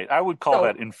 Right. I would call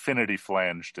that infinity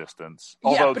flange distance,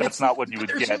 although that's not what you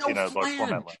would get in a large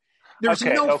format lens. There's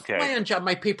no flange on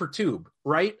my paper tube,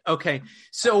 right? Okay.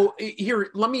 So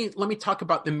here, let me talk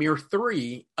about the Mir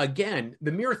 3 again.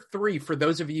 The Mir 3, for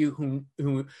those of you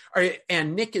who are,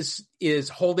 and Nick is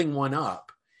holding one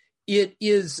up. It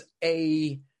is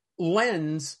a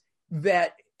lens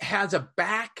that has a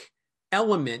back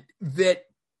element that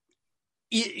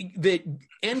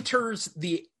enters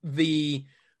the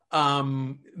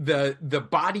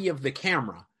body of the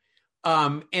camera,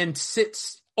 and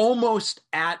sits almost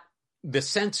at the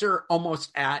sensor, almost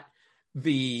at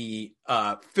the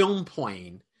film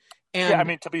plane. And I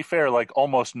mean, to be fair, like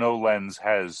almost no lens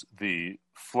has the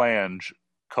flange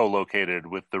co-located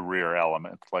with the rear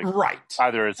element. Like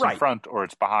either it's in front or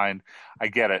it's behind. I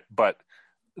get it, but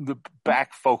the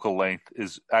back focal length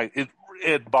is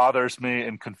it bothers me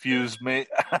and confused me.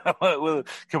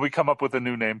 Can we come up with a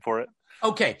new name for it?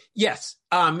 Okay. Yes.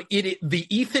 The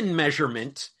Ethan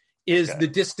measurement is the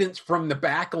distance from the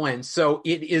back lens. So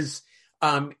it is.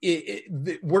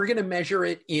 We're going to measure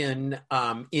it in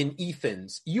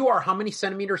Ethans. You are how many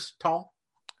centimeters tall?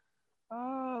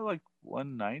 Like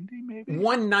 190, maybe.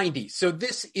 190. So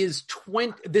this is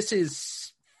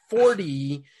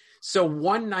 40. So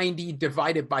 190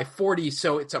 divided by 40.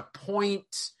 So it's a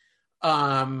point.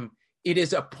 It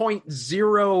is a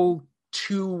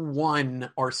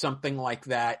 0.021 or something like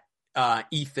that.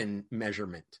 Ethan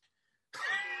measurement.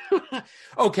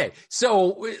 Okay,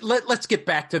 so let's get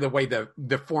back to the way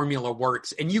the formula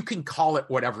works, and you can call it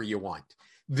whatever you want.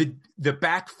 The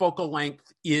back focal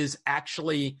length is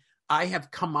actually, I have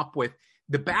come up with,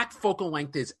 the back focal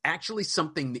length is actually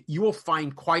something that you will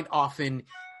find quite often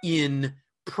in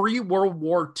pre-World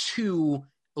War II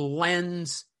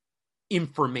lens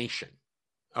information.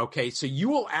 Okay, so you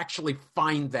will actually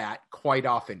find that quite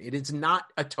often. It is not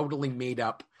a totally made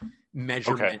up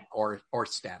measurement or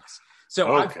status.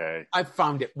 So I've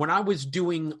found it when I was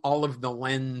doing all of the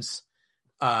lens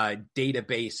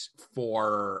database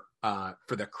for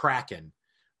the Kraken.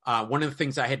 One of the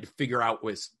things I had to figure out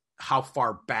was how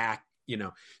far back,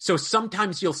 So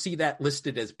sometimes you'll see that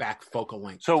listed as back focal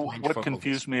length. So what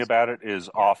confused me about it is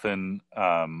often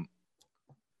on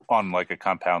like a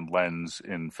compound lens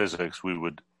in physics, we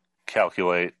would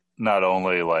calculate not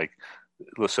only like,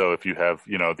 so if you have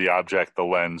the object, the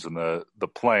lens, and the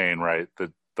plane, right?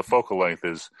 The focal length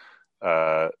is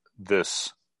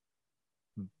this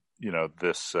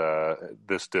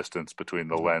distance between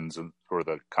the lens or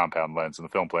the compound lens and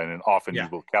the film plane, and often you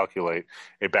will calculate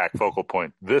a back focal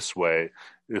point this way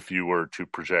if you were to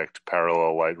project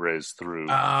parallel light rays through.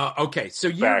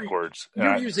 So backwards.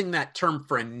 You're using that term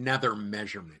for another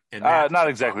measurement, and not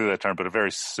exactly that term, but a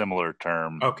very similar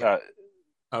term. Okay.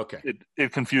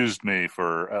 It confused me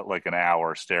for like an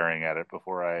hour staring at it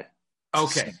before I.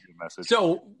 Okay.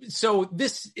 So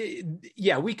this,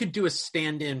 we could do a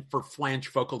stand-in for flange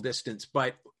focal distance,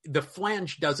 but the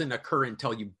flange doesn't occur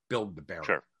until you build the barrel.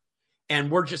 Sure. And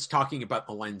we're just talking about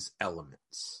the lens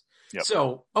elements. Yep.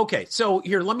 So, okay. So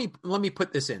here, let me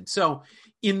put this in. So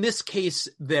in this case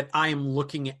that I am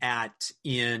looking at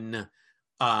in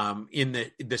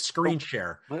the screen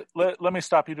share. Let me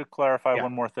stop you to clarify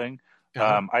one more thing.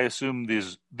 Uh-huh. I assume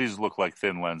these look like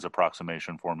thin lens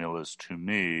approximation formulas to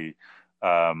me,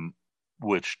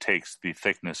 which takes the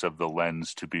thickness of the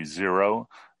lens to be 0,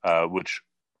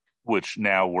 which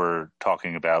now we're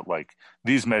talking about, like,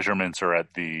 these measurements are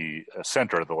at the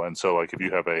center of the lens. So like if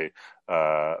you have a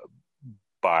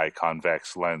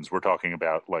biconvex lens, we're talking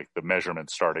about like the measurement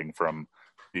starting from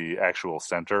the actual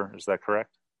center. Is that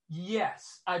correct?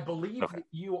 Yes, I believe that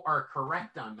you are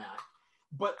correct on that.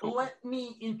 But let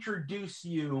me introduce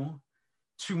you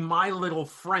to my little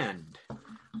friend.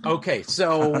 Okay,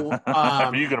 so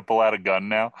are you going to pull out a gun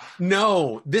now?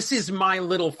 No, this is my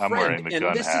little friend. I'm wearing the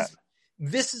gun hat.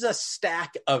 This is a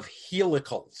stack of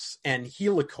helicals and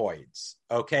helicoids.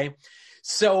 Okay,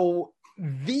 so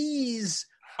these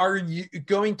are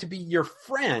going to be your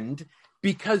friend,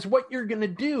 because what you're going to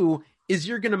do is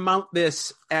you're going to mount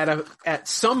this at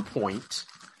some point,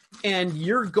 and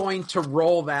you're going to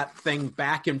roll that thing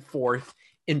back and forth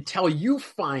until you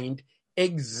find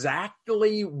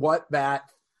exactly what that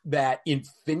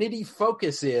infinity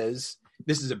focus is.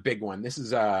 This is a big one. This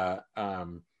is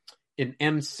an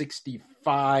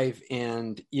M65,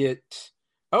 and it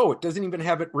doesn't even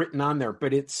have it written on there,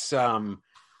 but it's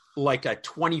like a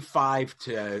 25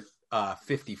 to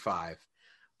 55.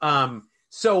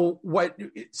 So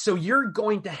you're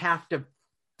going to have to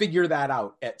figure that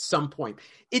out at some point.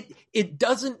 It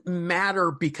doesn't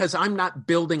matter, because I'm not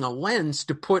building a lens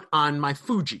to put on my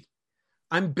Fuji.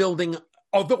 I'm building,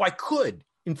 although I could,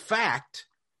 in fact,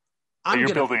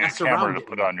 you're building a camera to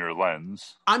put on your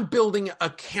lens. I'm building a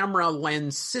camera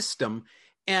lens system,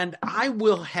 and I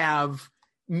will have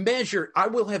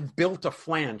built a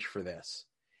flange for this.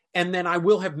 And then I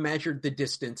will have measured the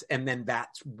distance, and then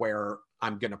that's where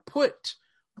I'm going to put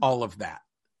all of that.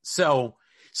 So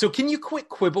can you quit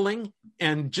quibbling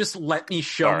and just let me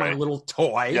show my little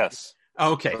toy? Yes.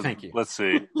 Okay, thank you. Let's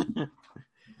see.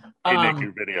 Hey, Nick,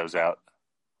 your video's out.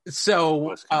 So,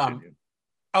 let's continue.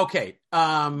 Okay.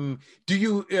 Do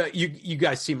you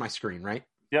guys see my screen, right?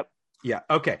 Yep. Yeah.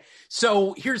 Okay.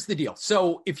 So here's the deal.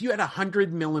 So if you had a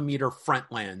 100 millimeter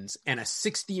front lens and a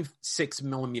 66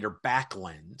 millimeter back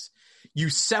lens, you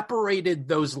separated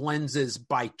those lenses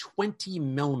by 20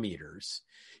 millimeters,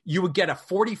 you would get a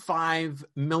 45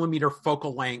 millimeter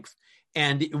focal length,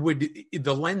 and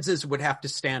the lenses would have to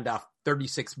stand off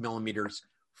 36 millimeters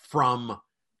from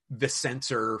the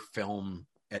sensor, film,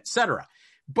 etc.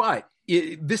 But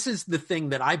this is the thing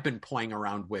that I've been playing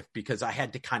around with, because I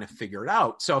had to kind of figure it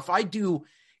out. So if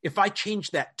I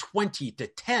change that 20 to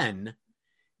 10,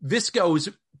 this goes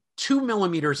 2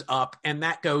 millimeters up, and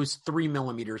that goes 3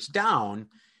 millimeters down.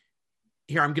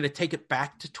 Here, I'm going to take it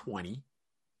back to 20.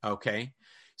 Okay.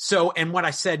 So, and what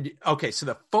I said, okay, so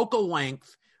the focal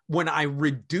length, when I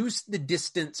reduced the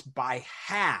distance by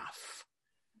half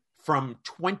from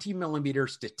 20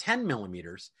 millimeters to 10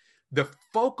 millimeters, the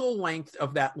focal length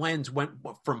of that lens went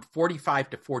from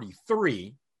 45 to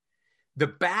 43. The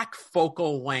back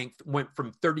focal length went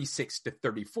from 36 to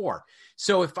 34.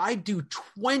 So if I do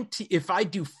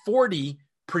 40,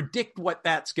 predict what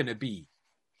that's going to be,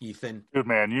 Ethan. Dude,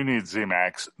 man, you need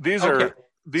ZMAX. These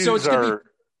so it's are.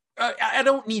 I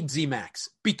don't need ZMAX,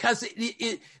 because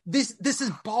this is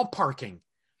ballparking.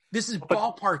 This is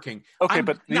ballparking. Okay, I'm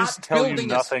but these tell you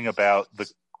nothing about the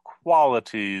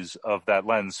qualities of that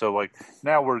lens. So like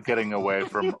now we're getting away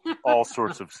from all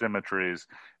sorts of symmetries.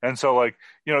 And so like,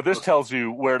 this tells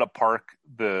you where to park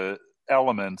the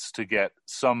elements to get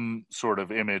some sort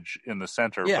of image in the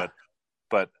center. Yeah.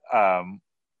 But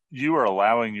you are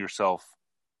allowing yourself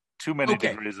too many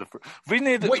degrees of we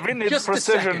need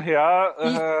precision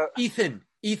here. Ethan,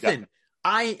 yeah.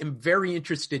 I am very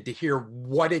interested to hear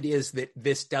what it is that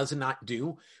this does not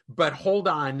do, but hold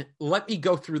on, let me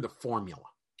go through the formula.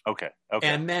 Okay.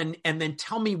 And then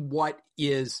tell me what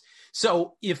is.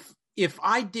 So if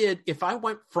I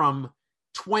went from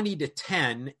 20 to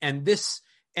 10, and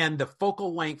the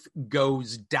focal length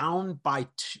goes down by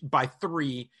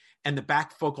 3, and the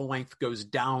back focal length goes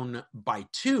down by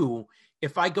 2,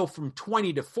 if I go from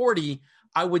 20 to 40,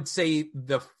 I would say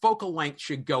the focal length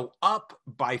should go up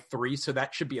by 3, so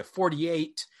that should be a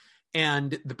 48,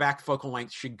 and the back focal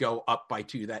length should go up by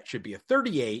 2, that should be a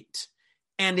 38.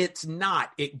 And it's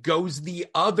not. It goes the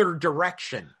other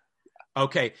direction.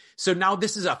 Okay, so now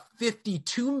this is a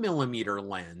 52 millimeter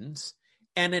lens,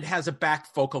 and it has a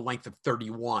back focal length of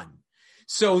 31.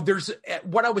 So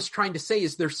what I was trying to say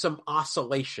is there's some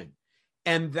oscillation.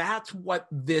 And that's what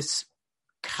this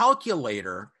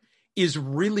calculator is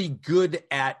really good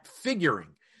at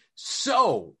figuring.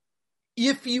 So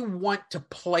if you want to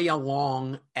play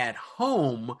along at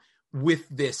home with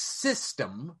this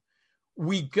system,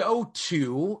 we go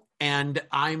to, and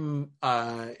I'm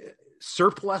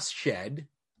Surplus Shed.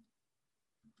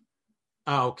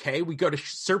 Okay, we go to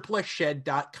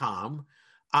surplusshed.com.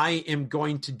 I am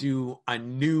going to do a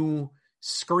new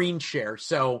screen share.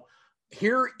 So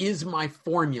here is my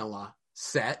formula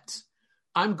set.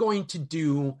 I'm going to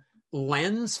do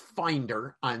Lens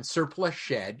Finder on Surplus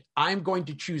Shed. I'm going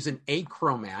to choose an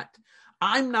achromat.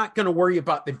 I'm not going to worry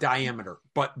about the diameter,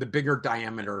 but the bigger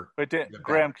diameter. Wait,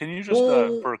 Graham, can you just,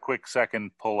 for a quick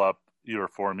second, pull up your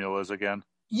formulas again?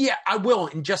 Yeah, I will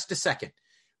in just a second.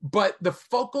 But the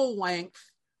focal length,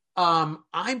 I'm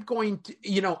going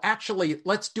to, actually,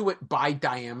 let's do it by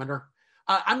diameter.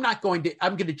 I'm going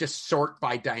to just sort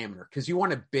by diameter because you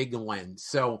want a big lens.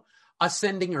 So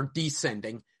ascending or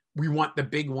descending, we want the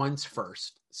big ones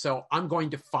first. So I'm going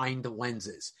to find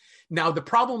lenses. Now, the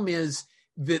problem is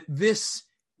that this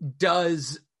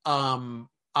does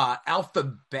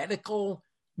alphabetical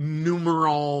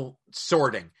numeral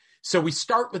sorting. So we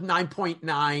start with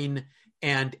 9.9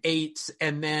 and 8s,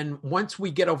 and then once we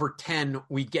get over 10,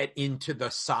 we get into the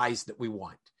size that we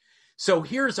want. So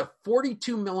here's a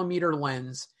 42 millimeter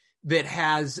lens that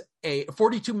has a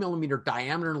 42 millimeter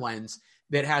diameter lens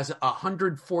that has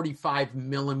 145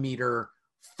 millimeter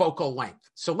focal length.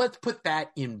 So let's put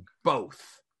that in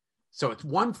both. So it's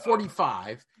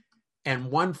 145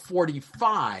 and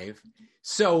 145.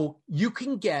 So you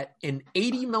can get an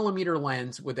 80 millimeter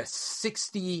lens with a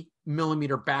 60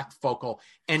 millimeter back focal.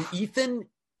 And Ethan,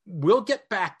 we'll get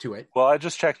back to it. Well, I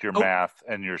just checked your math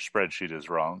and your spreadsheet is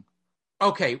wrong.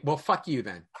 Okay, well, fuck you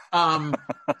then.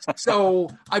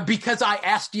 Because I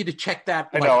asked you to check that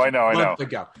a month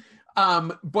ago.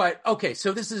 But okay,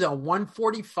 so this is a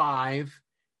 145,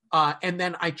 and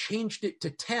then I changed it to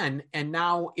 10, and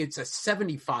now it's a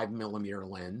 75 millimeter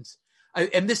lens.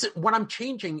 And this, what I'm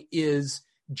changing is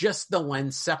just the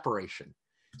lens separation.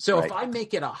 So right. If I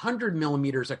make it 100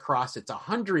 millimeters across, it's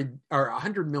 100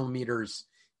 millimeters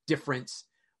difference.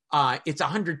 It's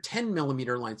 110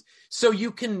 millimeter lens. So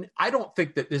I don't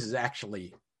think that this is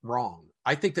actually wrong.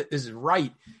 I think that this is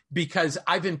right because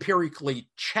I've empirically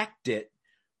checked it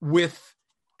with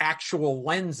actual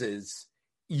lenses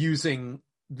using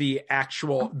the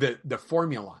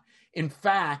formula. In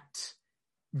fact,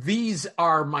 these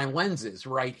are my lenses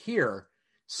right here.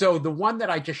 So the one that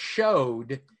I just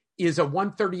showed is a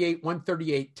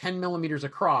 138, 10 millimeters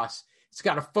across. It's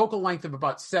got a focal length of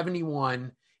about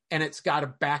 71, and it's got a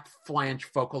back flange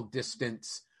focal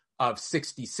distance of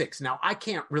 66. Now, I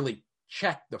can't really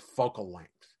check the focal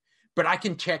length, but I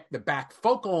can check the back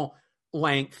focal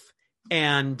length,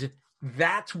 and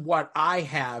that's what I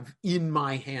have in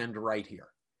my hand right here.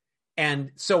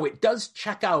 And so it does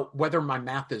check out whether my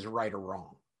math is right or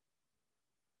wrong.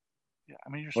 Yeah, I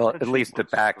mean, well, at least the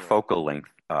back focal length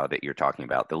that you're talking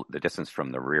about, the distance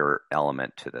from the rear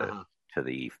element to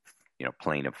the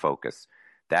plane of focus,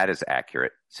 that is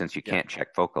accurate. Since you can't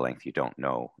check focal length, you don't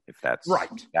know if that's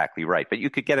exactly right. But you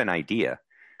could get an idea.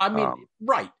 I mean,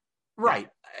 right.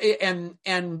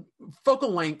 And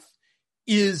focal length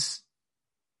is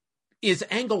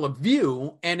angle of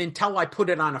view, and until I put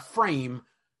it on a frame,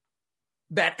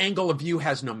 that angle of view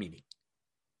has no meaning.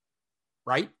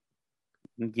 Right?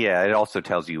 Yeah, it also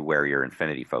tells you where your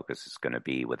infinity focus is going to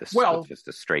be with just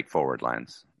a straightforward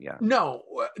lens. Yeah. No,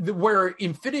 where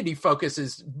infinity focus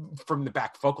is from the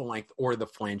back focal length or the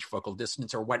flange focal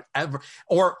distance or whatever,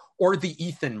 or the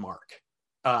Ethan mark,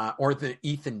 or the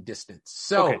Ethan distance.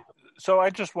 So, okay. So I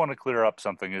just want to clear up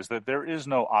something: is that there is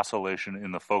no oscillation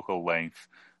in the focal length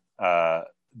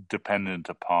dependent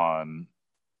upon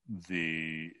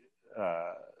the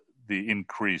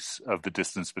increase of the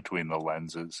distance between the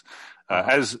lenses.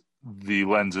 As the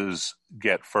lenses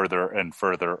get further and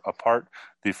further apart,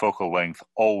 the focal length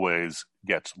always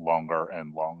gets longer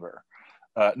and longer.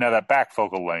 Now, that back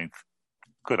focal length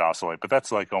could oscillate, but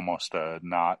that's like almost a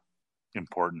not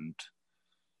important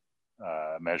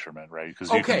measurement, right? Because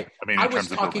I was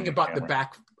talking about the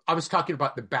back. I was talking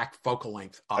about the back focal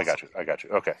length oscillating. I got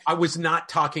you. Okay. I was not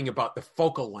talking about the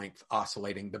focal length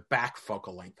oscillating, the back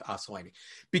focal length oscillating.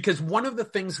 Because one of the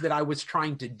things that I was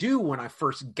trying to do when I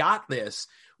first got this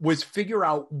was figure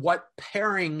out what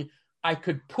pairing I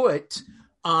could put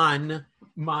on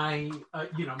my,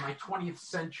 my 20th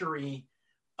century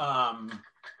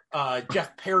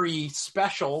Jeff Perry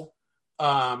special,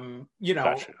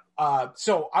 Gotcha.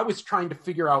 So I was trying to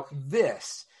figure out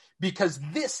this, because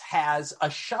this has a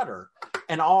shutter,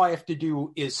 and all I have to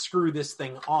do is screw this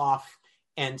thing off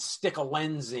and stick a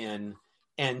lens in,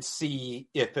 and see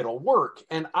if it'll work.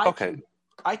 And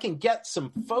I can get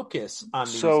some focus on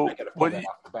these. So I gotta pull that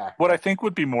off the back. What I think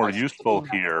would be more useful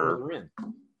here,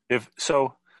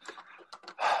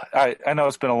 I know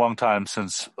it's been a long time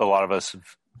since a lot of us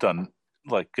have done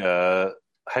like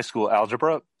high school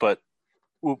algebra, but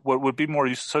what would be more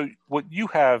useful? So what you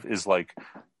have is like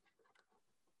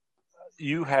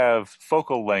you have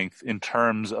focal length in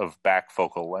terms of back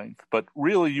focal length, but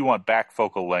really you want back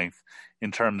focal length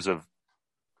in terms of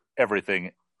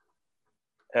everything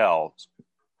else.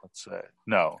 Let's say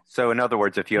no. So in other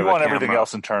words, if you want everything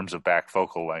else in terms of back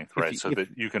focal length, right? That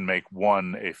you can make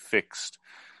one a fixed.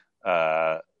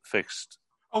 Oh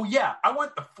yeah, I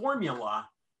want the formula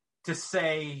to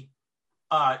say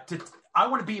I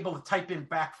want to be able to type in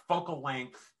back focal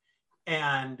length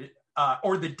and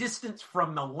or the distance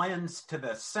from the lens to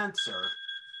the sensor.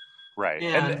 Right.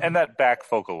 And that back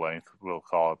focal length, we'll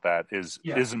call it that, is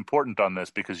important on this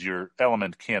because your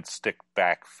element can't stick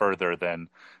back further than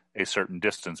a certain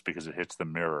distance because it hits the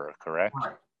mirror, correct?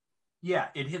 Right. Yeah,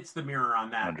 it hits the mirror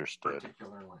on that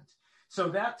particular lens. So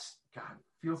that's, God,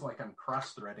 feels like I'm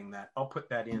cross-threading that. I'll put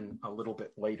that in a little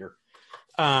bit later.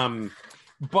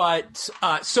 But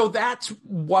so that's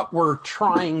what we're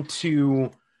trying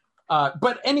to,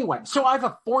 but anyway, so I have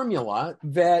a formula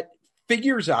that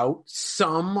figures out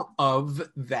some of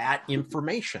that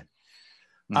information.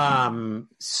 Mm-hmm.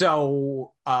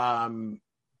 So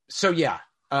yeah.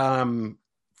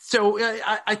 So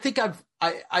I think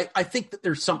I think that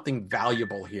there's something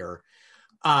valuable here.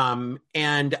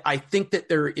 And I think that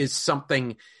there is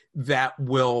something that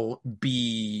will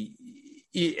be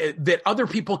that other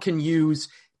people can use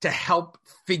to help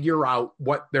figure out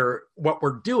what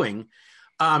we're doing.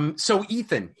 So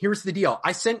Ethan, here's the deal.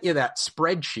 I sent you that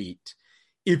spreadsheet.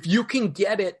 If you can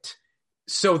get it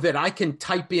so that I can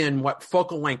type in what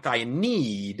focal length I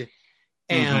need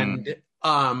and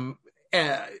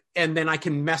then I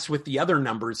can mess with the other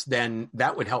numbers, then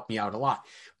that would help me out a lot.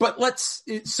 But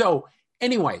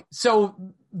anyway,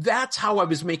 so that's how I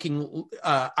was making,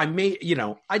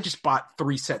 I just bought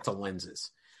 3 sets of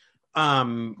lenses,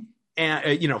 and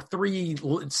 3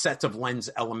 sets of lens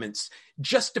elements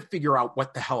just to figure out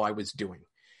what the hell I was doing.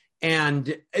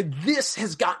 And this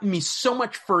has gotten me so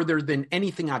much further than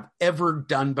anything I've ever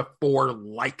done before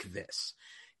like this.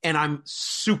 And I'm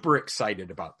super excited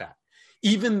about that.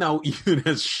 Even though Ethan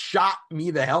has shot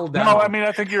me the hell down. No, I mean,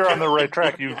 I think you're on the right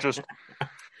track.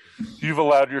 You've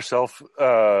allowed yourself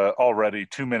already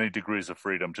too many degrees of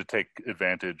freedom to take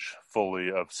advantage fully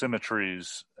of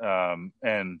symmetries,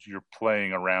 and you're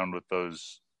playing around with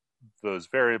those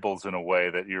variables in a way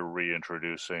that you're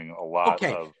reintroducing a lot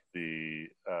of the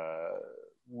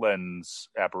lens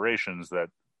aberrations that,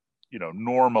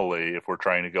 normally if we're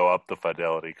trying to go up the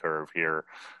fidelity curve here,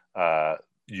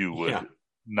 you would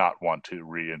not want to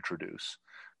reintroduce.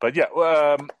 But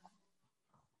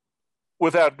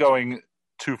without going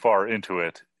too far into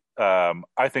it,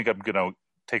 I think I'm going to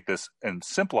take this and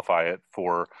simplify it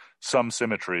for some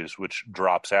symmetries, which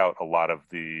drops out a lot of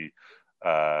the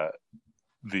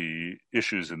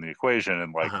issues in the equation.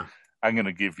 And I'm going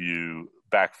to give you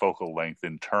back focal length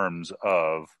in terms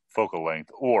of focal length,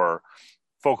 or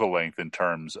focal length in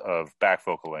terms of back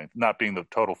focal length, not being the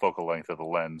total focal length of the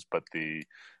lens, but the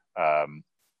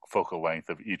focal length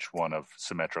of each one of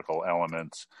symmetrical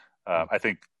elements. I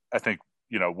think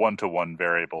 1-to-1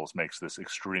 variables makes this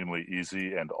extremely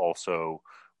easy, and also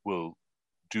will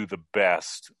do the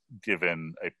best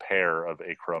given a pair of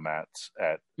achromats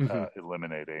at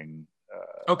eliminating.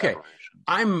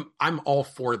 I'm all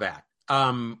for that.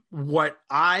 What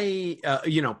I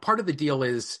part of the deal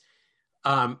is,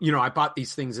 I bought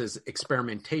these things as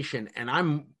experimentation, and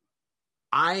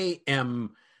I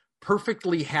am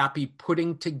perfectly happy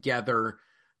putting together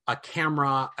a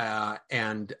camera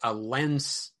and a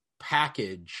lens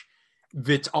package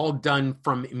that's all done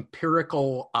from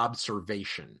empirical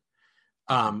observation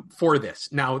for this.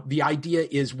 Now, the idea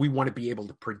is we want to be able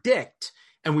to predict,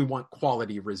 and we want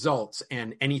quality results,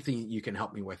 and anything you can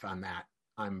help me with on that,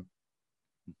 I'm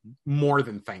more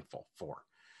than thankful for.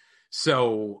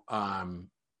 So,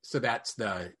 so that's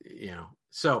the,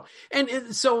 so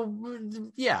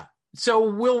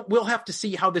we'll have to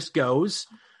see how this goes.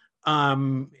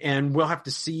 And we'll have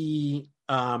to see,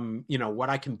 what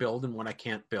I can build and what I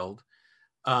can't build.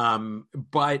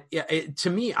 But to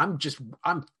me, I'm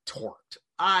torqued.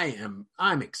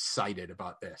 I'm excited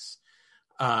about this.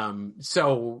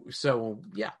 So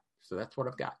that's what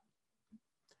I've got.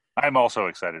 I'm also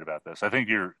excited about this. I think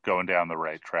you're going down the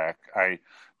right track. I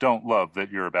don't love that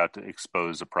you're about to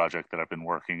expose a project that I've been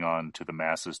working on to the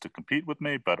masses to compete with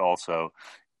me, but also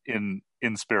in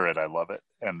spirit, I love it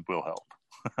and will help.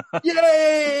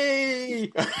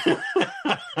 Yay!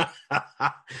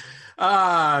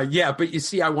 Yeah, but you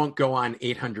see, I won't go on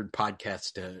 800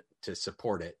 podcasts to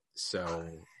support it. So,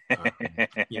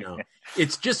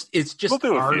 it's just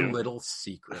we'll our little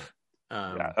secret.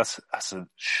 Yeah,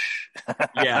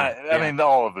 Yeah, I mean,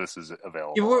 all of this is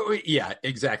available. Yeah,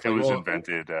 exactly. It was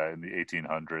invented in the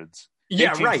 1800s.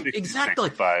 Yeah, right. Exactly.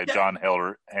 By John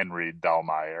Henry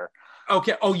Dallmeyer.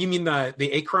 Okay. Oh, you mean the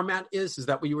achromat is? Is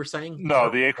that what you were saying? No,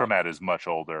 the achromat is much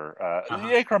older. The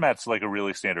achromat's like a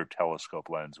really standard telescope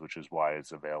lens, which is why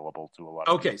it's available to a lot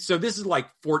of people. So this is like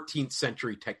 14th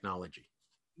century technology.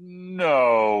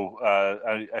 No,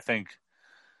 I think...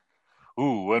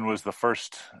 when was the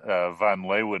first von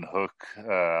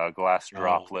Leeuwenhoek glass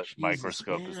droplet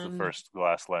microscope? Is the first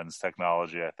glass lens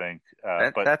technology, I think.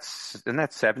 That's in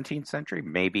that 17th century,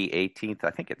 maybe 18th.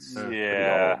 I think it's pretty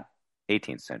old.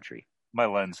 18th century. My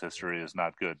lens history is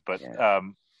not good, but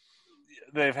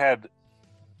they've had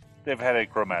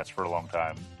achromats for a long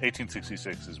time.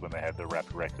 1866 is when they had the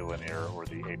rapid rectilinear or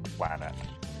the aplanet.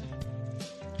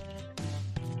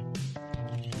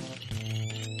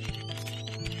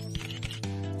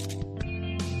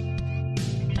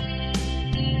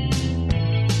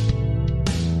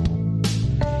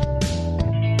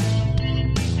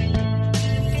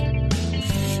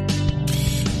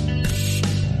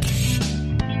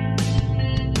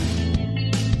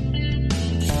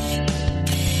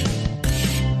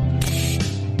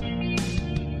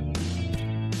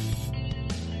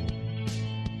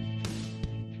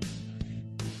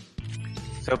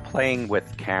 So playing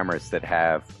with cameras that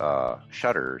have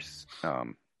shutters,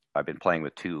 I've been playing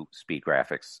with two Speed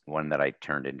Graphics, one that I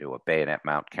turned into a bayonet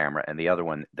mount camera and the other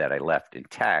one that I left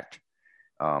intact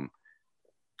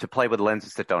to play with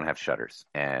lenses that don't have shutters.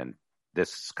 And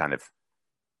this kind of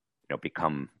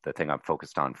become the thing I'm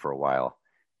focused on for a while.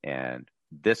 And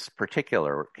this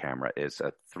particular camera is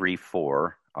a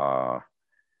 3.4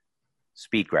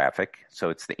 Speed Graphic, so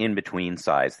it's the in-between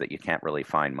size that you can't really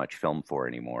find much film for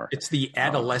anymore. It's the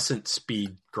adolescent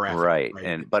Speed Graphic,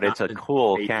 right? But it's a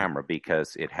cool camera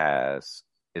because it's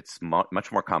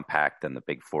much more compact than the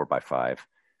big 4x5,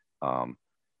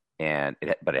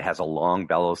 but it has a long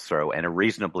bellows throw and a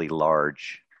reasonably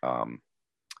large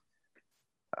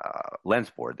lens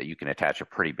board that you can attach a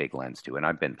pretty big lens to. And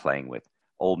I've been playing with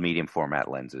old medium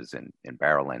format lenses and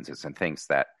barrel lenses and things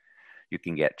that you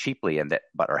can get cheaply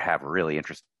but have really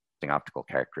interesting optical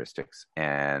characteristics.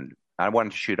 And I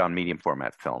wanted to shoot on medium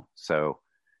format film. So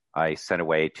I sent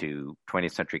away to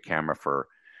 20th Century Camera for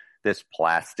this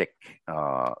plastic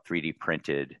 3D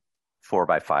printed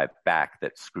 4x5 back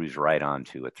that screws right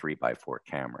onto a 3x4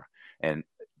 camera. And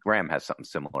Graham has something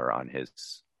similar on his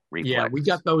reflex. Yeah, we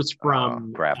got those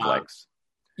from Graflex.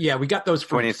 We got those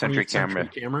from 20th Century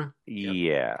Camera.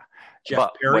 Yeah. Jeff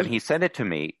Perry? When he sent it to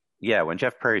me, when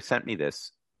Jeff Perry sent me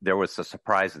this, there was a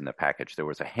surprise in the package. There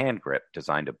was a hand grip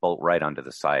designed to bolt right onto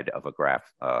the side of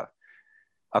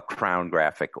a Crown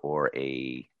graphic or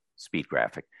a Speed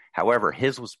Graphic. However,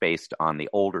 his was based on the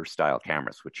older style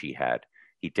cameras, which he had.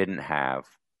 He didn't have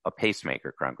a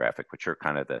pacemaker Crown graphic, which are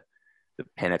kind of the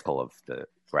pinnacle of the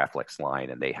Graflex line,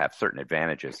 and they have certain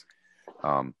advantages.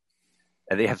 And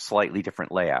they have slightly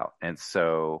different layout. And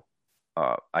so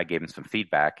I gave him some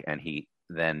feedback, and he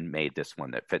then made this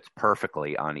one that fits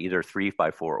perfectly on either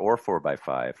 3x4 or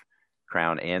 4x5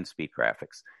 Crown and Speed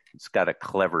Graphics. It's got a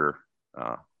clever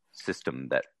system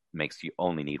that makes you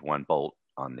only need one bolt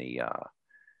on the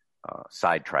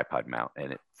side tripod mount,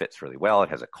 and it fits really well.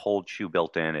 It has a cold shoe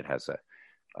built in. It has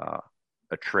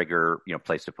a trigger,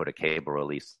 place to put a cable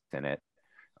release in it.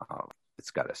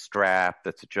 It's got a strap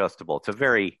that's adjustable. It's a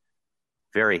very,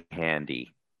 very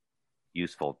handy,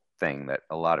 useful thing that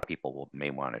a lot of people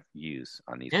may want to use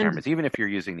on these cameras. Even if you're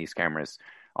using these cameras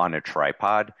on a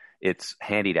tripod, it's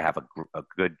handy to have a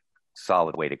good,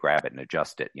 solid way to grab it and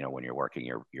adjust it. When you're working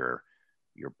your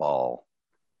ball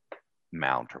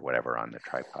mount or whatever on the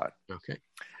tripod. Okay.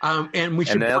 And we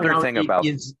should point other out thing about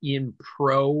is in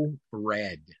Pro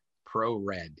Red.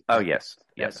 Oh yes.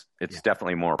 It's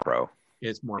definitely more pro.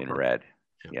 It's more in pro. red.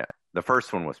 Yeah. The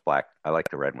first one was black. I like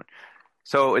the red one.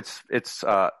 So it's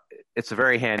a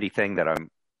very handy thing that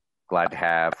I'm glad to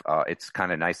have. It's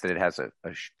kind of nice that it has a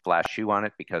flash shoe on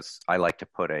it, because I like to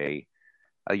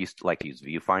I used to like to use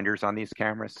viewfinders on these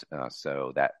cameras.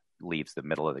 So that leaves the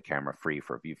middle of the camera free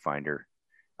for a viewfinder.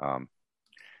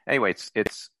 Anyway,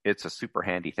 it's a super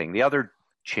handy thing. The other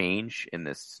change in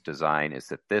this design is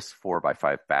that this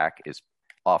 4x5 back is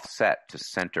offset to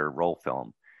center roll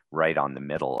film right on the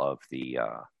middle of the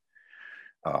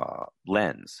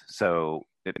lens. So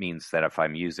it means that if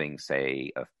I'm using,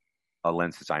 say, a a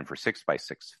lens designed for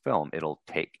 6x6 film, it'll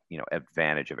take,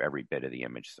 advantage of every bit of the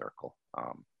image circle.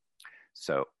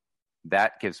 So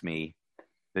that gives me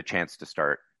the chance to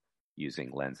start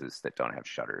using lenses that don't have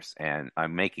shutters. And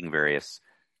I'm making various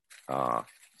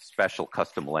special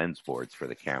custom lens boards for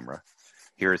the camera.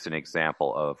 Here's an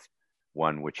example of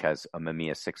one which has a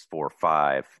Mamiya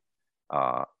 645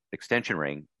 extension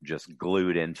ring just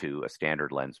glued into a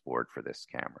standard lens board for this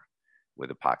camera with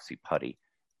epoxy putty.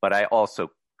 But I also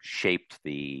shaped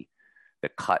the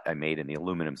cut I made in the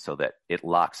aluminum so that it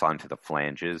locks onto the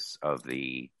flanges of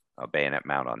the bayonet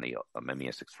mount on the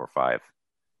Mamiya 645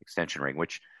 extension ring,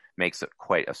 which makes it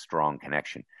quite a strong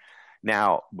connection.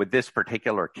 Now, with this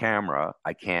particular camera,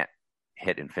 I can't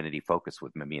hit infinity focus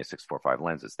with Mamiya 645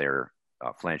 lenses. Their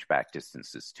flange back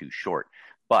distance is too short,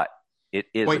 but it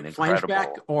is an incredible... flange back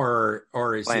or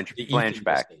is flange, it the flange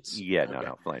back? Distance? Yeah, okay.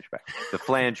 No, flange back. The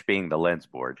flange being the lens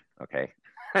board, okay?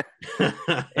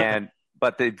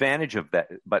 But the advantage of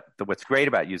that, what's great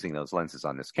about using those lenses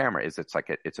on this camera is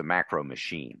it's a macro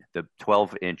machine. The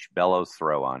 12-inch bellows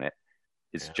throw on it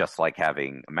is just like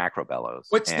having a macro bellows.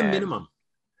 What's the minimum?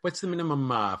 What's the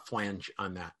minimum flange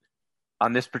on that?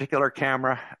 On this particular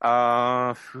camera,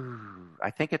 I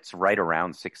think it's right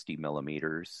around 60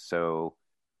 millimeters. So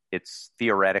it's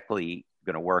theoretically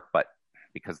going to work, but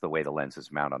because the way the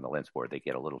lenses mount on the lens board, they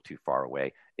get a little too far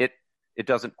away. It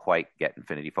doesn't quite get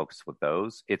infinity focus with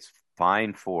those. It's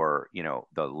fine for,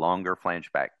 the longer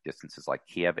flange back distances like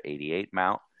Kiev 88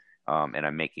 mount. And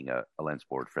I'm making a lens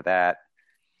board for that.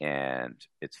 And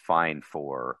it's fine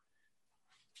for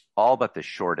all but the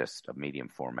shortest of medium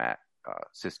format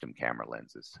system camera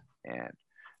lenses. And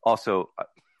also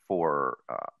for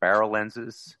barrel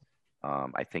lenses,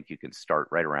 I think you can start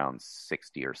right around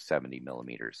 60 or 70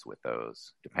 millimeters with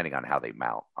those, depending on how they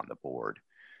mount on the board.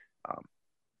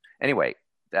 Anyway,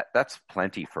 that's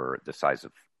plenty for the size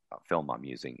of film I'm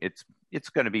using. It's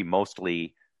going to be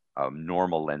mostly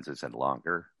normal lenses and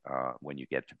longer when you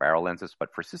get to barrel lenses,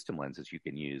 but for system lenses, you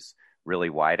can use really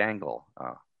wide angle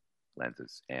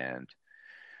lenses, and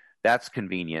that's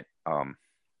convenient.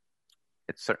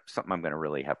 It's something I'm going to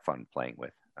really have fun playing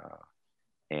with.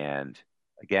 And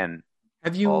again,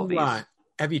 have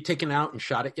you taken it out and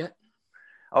shot it yet?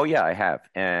 Oh yeah, I have,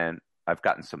 and I've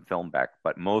gotten some film back,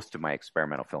 but most of my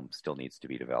experimental film still needs to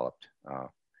be developed.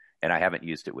 And I haven't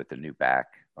used it with the new back,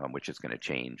 which is going to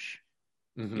change.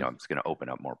 Mm-hmm. It's going to open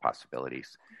up more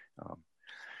possibilities.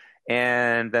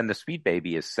 And then the Speed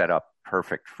Baby is set up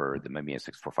perfect for the Mamiya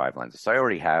 645 lenses. So I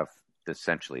already have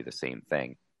essentially the same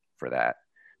thing for that.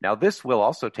 Now this will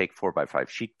also take 4x5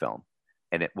 sheet film,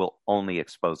 and it will only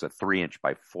expose a 3-inch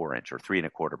by 4-inch or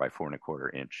 3¼ by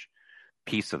 4¼ inch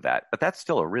piece of that. But that's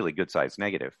still a really good size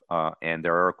negative. And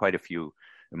there are quite a few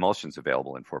emulsions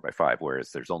available in 4x5,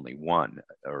 whereas there's only 1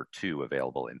 or 2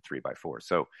 available in 3x4.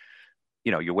 So,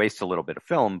 you waste a little bit of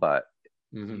film, but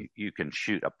you can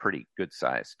shoot a pretty good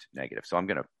sized negative. So I'm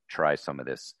going to try some of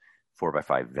this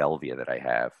 4x5 Velvia that I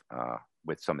have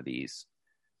with some of these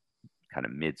kind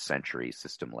of mid-century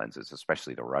system lenses,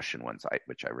 especially the Russian ones,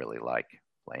 which I really like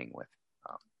playing with.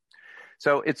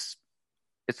 So it's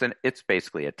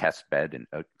basically a test bed and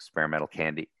experimental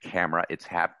camera. It's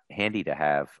handy to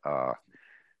have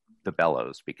the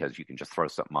bellows, because you can just throw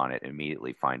something on it and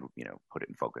immediately put it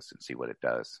in focus and see what it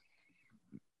does.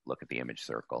 Look at the image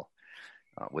circle.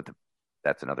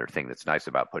 That's another thing that's nice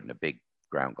about putting a big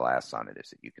ground glass on it, is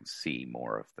that you can see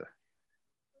more of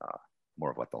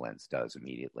what the lens does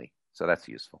immediately. So that's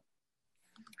useful.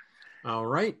 All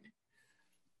right.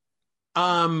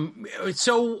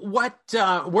 So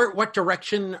what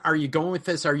direction are you going with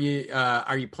this? Are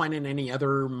you planning any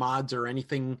other mods or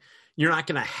anything? You're not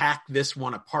going to hack this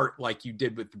one apart like you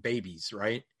did with the babies,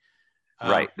 right?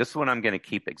 Right. This one I'm going to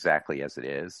keep exactly as it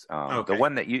is. Okay. The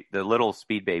one the little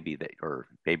Speed Baby or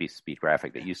Baby Speed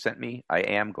graphic that you sent me, I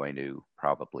am going to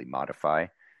probably modify,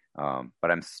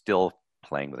 but I'm still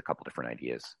playing with a couple different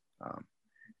ideas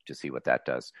to see what that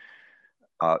does.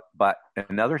 But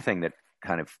another thing that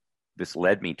kind of this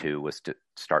led me to was to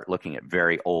start looking at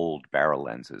very old barrel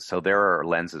lenses. So there are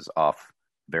lenses off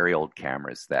very old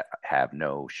cameras that have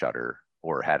no shutter,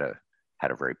 or had a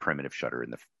very primitive shutter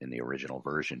in the original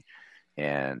version.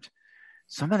 And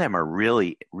some of them are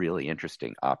really, really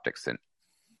interesting optics and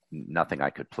nothing I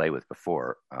could play with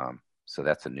before. So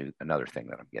that's another thing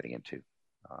that I'm getting into.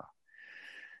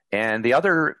 And the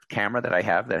other camera that I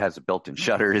have that has a built-in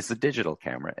shutter is the digital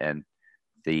camera. And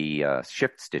the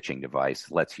shift stitching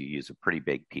device lets you use a pretty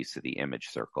big piece of the image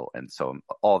circle. And so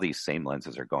all these same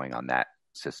lenses are going on that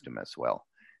system as well.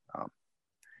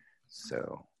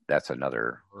 So that's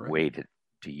another way to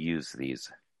use these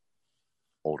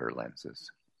older lenses.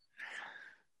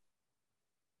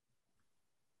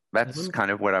 that's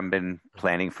kind of what I've been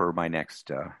planning for my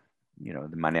next,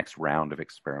 my next round of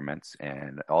experiments,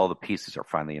 and all the pieces are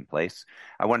finally in place.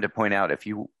 I wanted to point out, if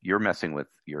you're messing with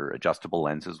your adjustable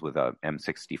lenses with a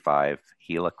M65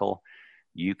 helical,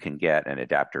 you can get an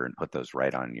adapter and put those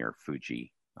right on your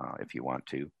Fuji if you want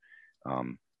to.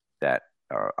 That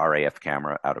RAF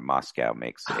camera out of Moscow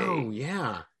makes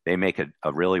they make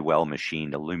a really well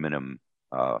machined aluminum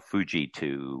Fuji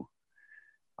to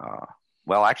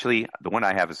actually the one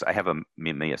I have I have a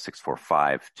Mamiya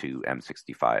 645 to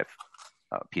M65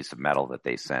 piece of metal that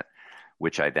they sent,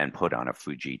 which I then put on a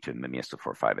Fuji to Mamiya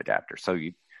 645 adapter. So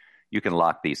you can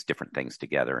lock these different things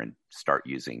together and start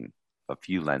using a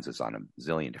few lenses on a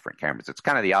zillion different cameras. It's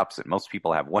kind of the opposite. Most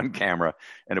people have one camera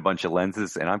and a bunch of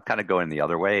lenses, and I'm kind of going the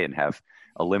other way and have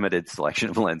a limited selection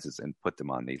of lenses and put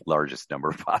them on the largest number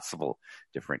of possible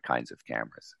different kinds of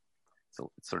cameras.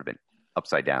 So it's sort of an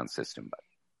upside down system, but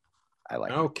I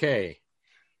like it. Okay.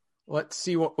 Let's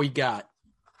see what we got.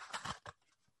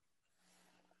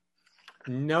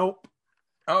 Nope.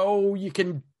 Oh, you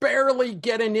can barely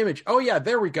get an image. Oh yeah,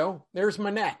 there we go. There's my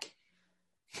neck.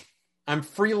 I'm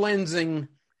free lensing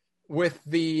with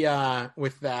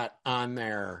that on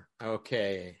there.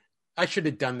 Okay. I should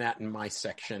have done that in my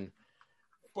section.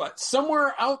 But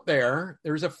somewhere out there,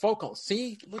 there's a focal.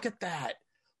 See, look at that.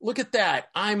 Look at that.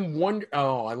 I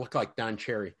look like Don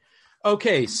Cherry.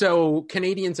 Okay, so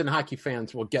Canadians and hockey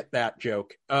fans will get that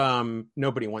joke.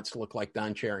 Nobody wants to look like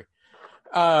Don Cherry.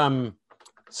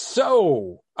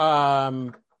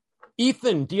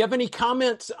 Ethan, do you have any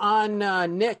comments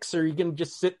on Nix, or are you going to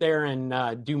just sit there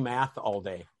and do math all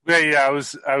day? Yeah,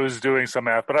 I was doing some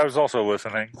math, but I was also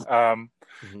listening. No,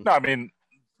 I mean,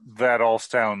 that all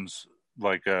sounds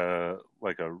like a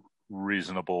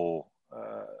reasonable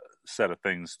set of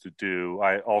things to do.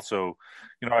 I also,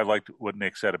 I liked what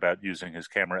Nick said about using his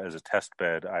camera as a test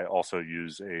bed. I also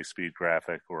use a Speed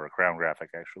Graphic or a Crown Graphic,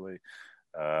 actually,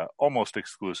 almost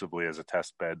exclusively as a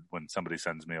test bed when somebody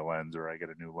sends me a lens or I get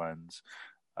a new lens.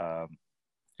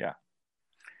 Yeah.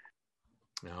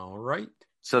 All right.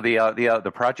 So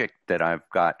the project that I've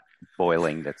got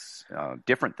boiling that's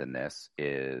different than this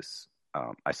is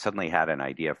I suddenly had an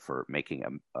idea for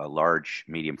making a large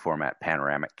medium format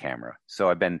panoramic camera. So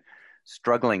I've been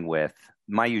struggling with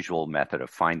my usual method of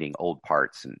finding old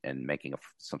parts and making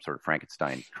some sort of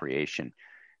Frankenstein creation.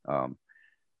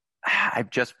 I've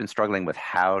just been struggling with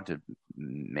how to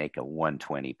make a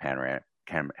 120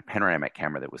 panoramic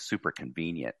camera that was super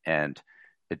convenient. And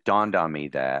it dawned on me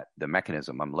that the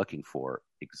mechanism I'm looking for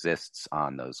exists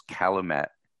on those Calumet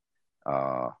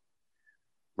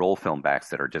roll film backs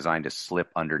that are designed to slip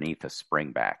underneath a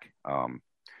spring back.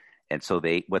 And so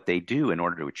what they do in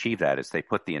order to achieve that is they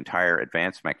put the entire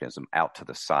advanced mechanism out to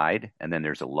the side, and then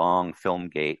there's a long film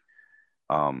gate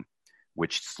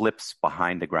which slips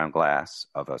behind the ground glass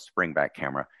of a spring back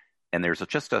camera. And there's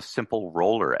just a simple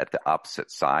roller at the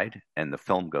opposite side, and the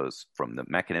film goes from the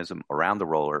mechanism around the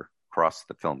roller, across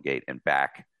the film gate, and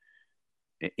back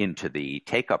into the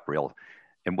take-up reel.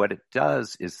 And what it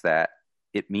does is that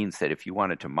it means that if you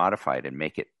wanted to modify it and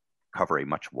make it cover a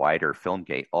much wider film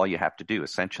gate, all you have to do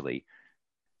essentially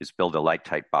is build a light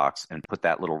tight box and put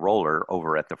that little roller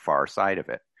over at the far side of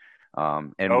it.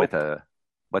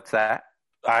 What's that?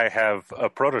 I have a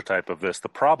prototype of this. The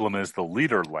problem is the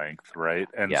leader length, right?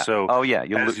 And so,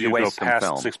 you waste go past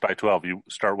film. 6x12, you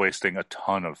start wasting a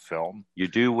ton of film. You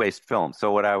do waste film.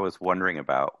 So what I was wondering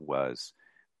about was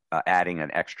adding an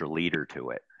extra leader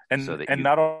to it. And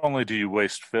not only do you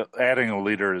waste adding a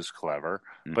leader is clever,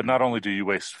 but not only do you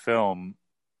waste film,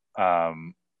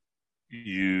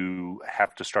 you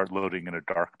have to start loading in a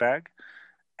dark bag.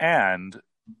 And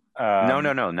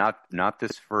no, not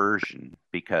this version,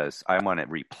 because I want to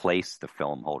replace the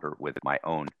film holder with my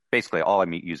own. Basically, all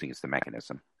I'm using is the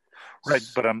mechanism. Right,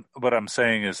 but I'm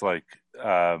saying is like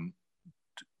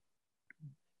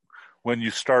when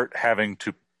you start having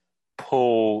to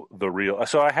pull the reel.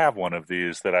 So I have one of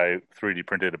these that I 3D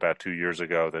printed about 2 years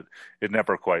ago that it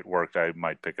never quite worked. I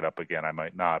might pick it up again. I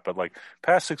might not. But like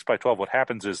past 6x12, what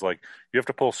happens is like you have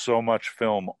to pull so much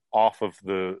film off of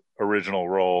the original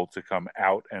roll to come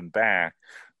out and back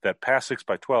that past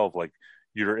 6x12, like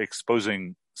you're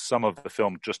exposing some of the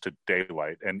film just to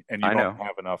daylight and you don't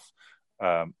have enough.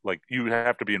 Like you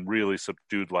have to be in really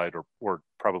subdued light or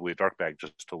probably a dark bag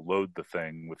just to load the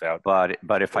thing without.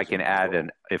 But if I can add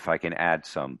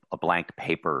a blank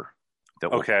paper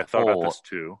that will I thought about this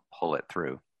too. Pull it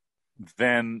through.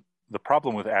 Then the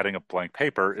problem with adding a blank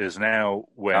paper is now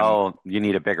when you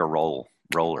need a bigger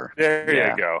roller.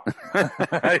 There you go.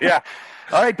 Yeah.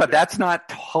 All right, but that's not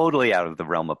totally out of the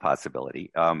realm of possibility.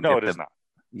 No, it is not.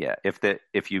 Yeah,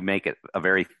 if you make it a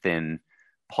very thin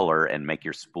puller and make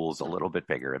your spools a little bit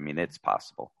bigger. I mean, it's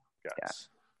possible. Yes. Yeah.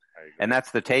 And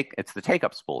that's it's the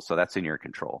take-up spool, so that's in your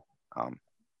control.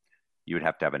 You would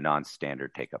have to have a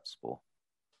non-standard take-up spool.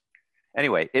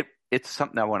 Anyway, it's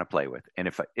something I want to play with, and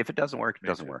if it doesn't work, it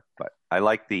doesn't work. But I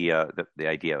like the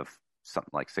idea of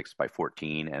something like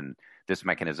 6x14, and this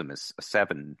mechanism is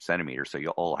 7 centimeters, so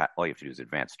all you have to do is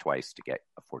advance twice to get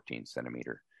a 14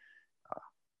 centimeter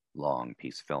long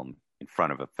piece of film in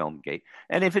front of a film gate.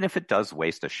 And even if it does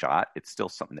waste a shot, it's still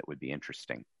something that would be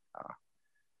interesting.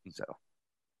 So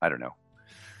I don't know.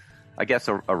 I guess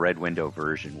a red window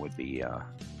version would be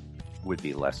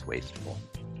less wasteful.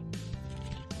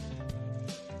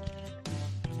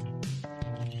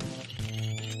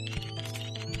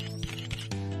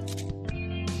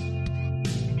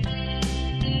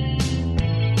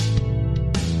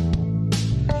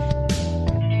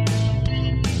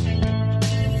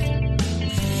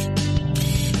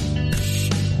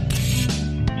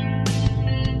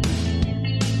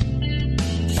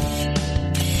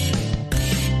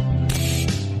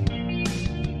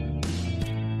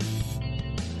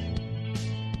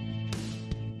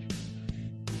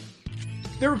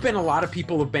 There have been a lot of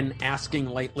people who've been asking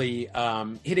lately,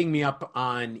 hitting me up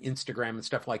on Instagram and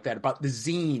stuff like that about the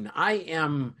zine. I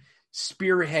am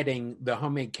spearheading the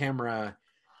Homemade Camera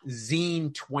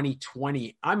Zine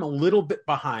 2020. I'm a little bit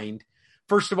behind.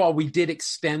 First of all, we did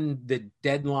extend the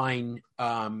deadline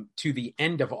to the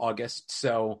end of August.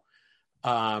 So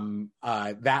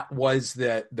that was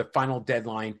the final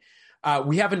deadline.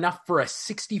 We have enough for a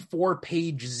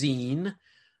 64-page zine.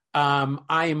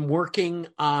 I am working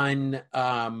on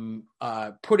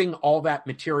putting all that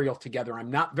material together.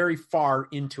 I'm not very far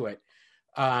into it.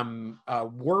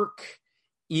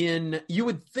 You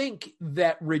would think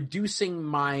that reducing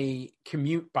my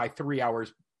commute by 3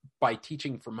 hours by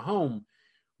teaching from home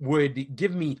would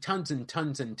give me tons and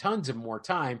tons and tons of more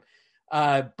time.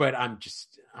 But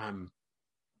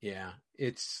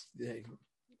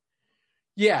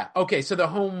okay. So the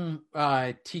home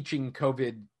teaching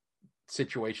COVID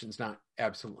situation's not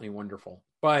absolutely wonderful,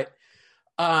 but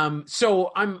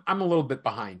so I'm a little bit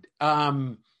behind,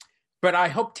 but I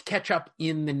hope to catch up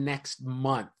in the next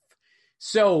month.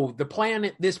 So the plan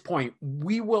at this point,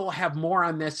 we will have more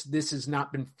on this. This has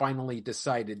not been finally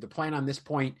decided. The plan on this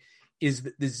point is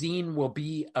that the zine will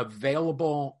be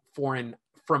available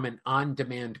from an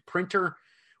on-demand printer.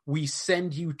 We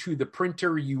send you to the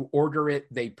printer, you order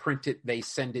it, they print it, they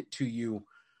send it to you.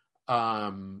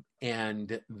 And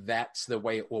that's the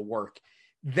way it will work.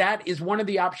 That is one of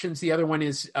the options. The other one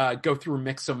is go through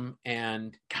Mixam,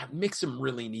 and God, Mixam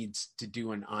really needs to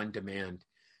do an on-demand.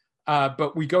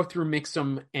 But we go through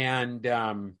Mixam, and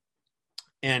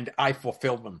I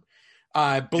fulfill them.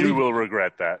 You will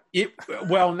regret that.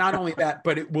 Well, not only that,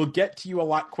 but it will get to you a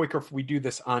lot quicker if we do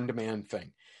this on-demand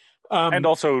thing. And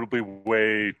also it'll be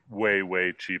way, way,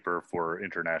 way cheaper for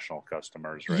international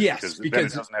customers, right? Yes,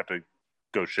 because it doesn't have to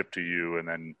go ship to you, and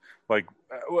then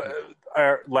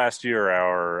last year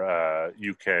our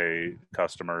UK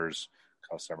customers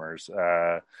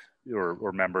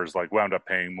or members wound up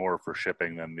paying more for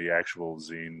shipping than the actual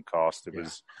zine cost.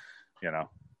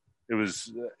 It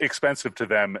was expensive to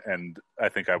them, and I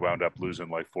think I wound up losing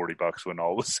 $40 when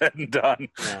all was said and done.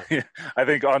 Yeah. I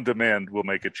think on demand will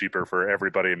make it cheaper for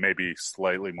everybody and maybe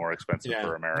slightly more expensive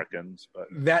for Americans. But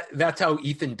that's how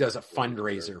Ethan does a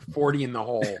fundraiser, 40 in the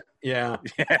hole. Yeah.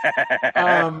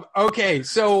 Okay.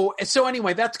 So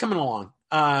anyway, that's coming along.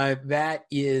 That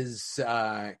is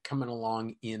coming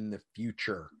along in the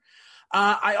future.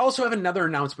 I also have another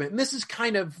announcement, and this is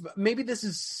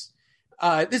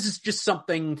this is just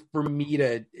something for me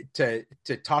to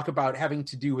talk about, having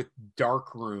to do with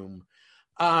Darkroom.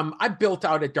 I built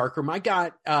out a Darkroom. I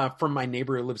got from my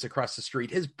neighbor who lives across the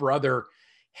street. His brother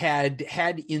had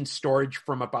in storage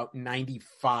from about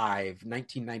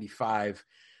 1995.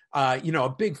 A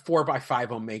big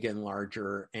 4x5 Omega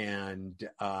enlarger and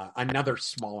another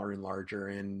smaller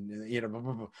enlarger,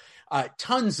 and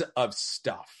tons of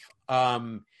stuff.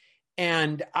 And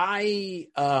I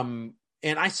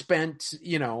spent,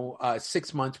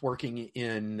 6 months working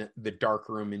in the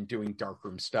darkroom and doing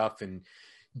darkroom stuff and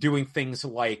doing things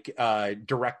like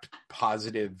direct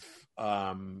positive,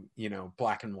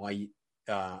 black and white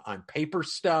on paper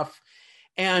stuff.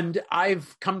 And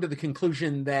I've come to the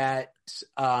conclusion that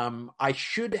I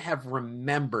should have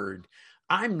remembered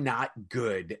I'm not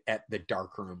good at the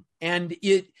darkroom. And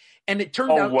it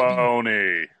turned out to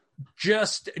be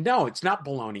no, it's not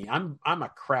baloney. I'm a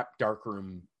crap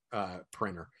darkroom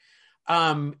printer.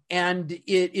 And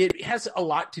it has a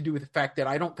lot to do with the fact that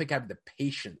I don't think I have the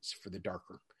patience for the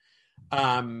darkroom.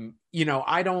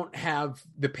 I don't have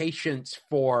the patience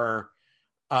for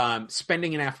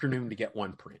spending an afternoon to get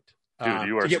one print. Dude,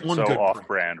 you are so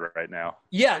off-brand right now.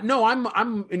 Yeah, no, I'm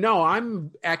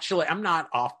not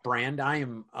off-brand.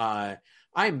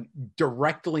 I'm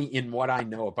directly in what I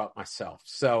know about myself.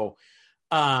 So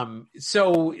the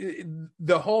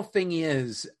whole thing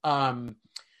is,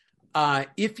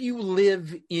 if you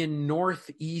live in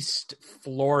Northeast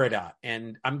Florida,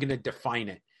 and I'm going to define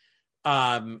it,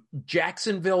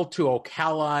 Jacksonville to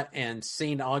Ocala and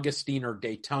St. Augustine or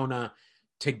Daytona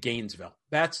to Gainesville.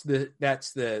 That's the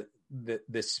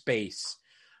space.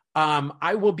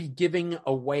 I will be giving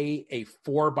away a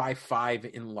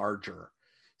 4x5 enlarger.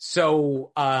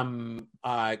 So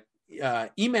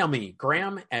email me,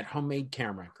 Graham@Homemade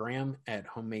Camera.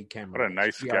 Graham@Homemade Camera. What a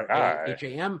nice guy.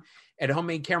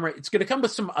 Graham@Homemade Camera. It's going to come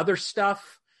with some other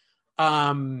stuff.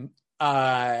 It's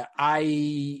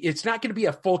not going to be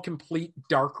a full, complete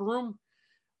dark room.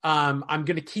 I'm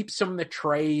going to keep some of the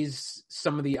trays,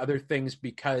 some of the other things,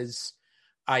 because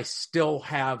I still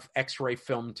have X-ray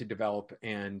film to develop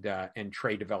and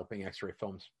Trey developing X-ray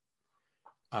films.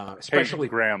 Especially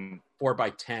Graham,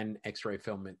 4x10 X-ray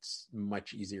film. It's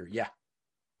much easier. Yeah.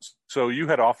 So you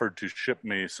had offered to ship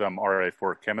me some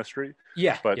RA4 chemistry.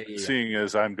 Yeah. But seeing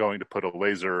as I'm going to put a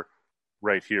laser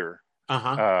right here,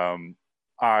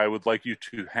 I would like you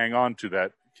to hang on to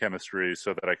that chemistry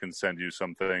so that I can send you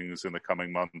some things in the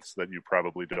coming months that you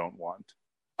probably don't want.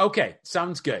 Okay.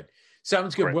 Sounds good.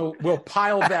 Great. We'll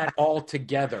pile that all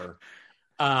together.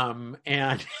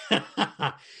 And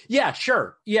yeah,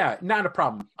 sure. Yeah, not a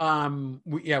problem.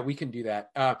 We can do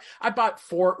that. I bought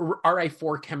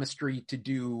RA4 chemistry to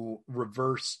do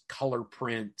reverse color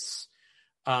prints,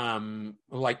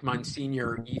 like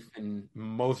Monsignor Ethan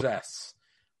Moses.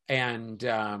 And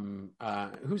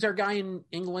who's our guy in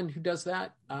England who does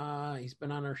that? He's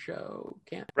been on our show.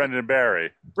 Brendan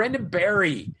Barry.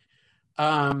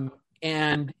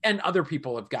 And other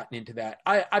people have gotten into that.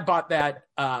 I bought that.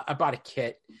 I bought a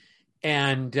kit,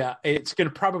 and it's going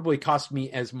to probably cost me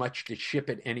as much to ship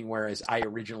it anywhere as I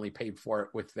originally paid for it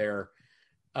with their,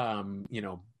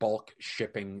 bulk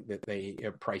shipping that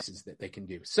prices that they can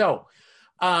do. So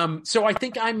I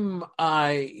think I'm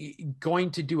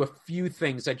going to do a few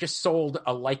things. I just sold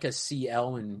a Leica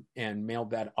CL and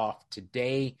mailed that off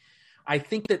today. I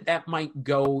think that might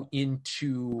go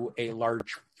into a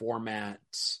large format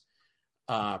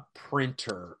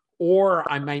printer,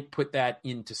 or I might put that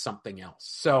into something else.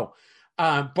 So,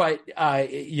 I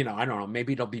don't know,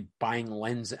 maybe it'll be buying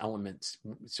lens elements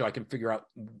so I can figure out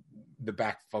the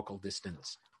back focal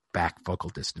distance,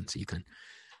 Ethan.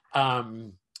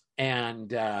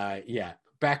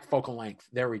 Back focal length.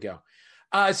 There we go.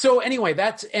 So anyway,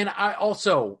 I'll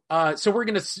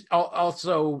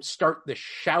also start the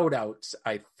shout outs,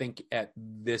 I think, at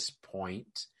this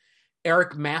point.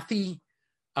 Eric Mathy,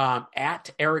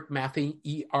 at Eric Mathy,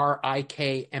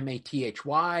 ERIKMATHY.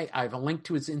 I have a link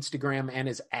to his Instagram and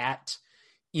his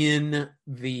in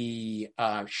the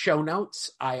show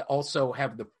notes. I also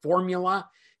have the formula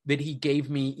that he gave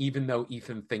me, even though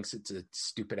Ethan thinks it's a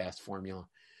stupid ass formula.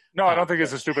 No, I don't think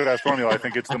it's a stupid-ass formula. I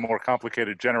think it's the more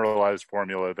complicated, generalized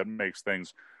formula that makes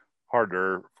things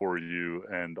harder for you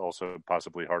and also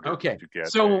possibly harder to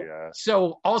get.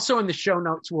 So also in the show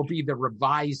notes will be the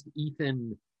revised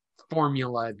Ethan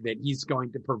formula that he's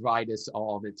going to provide us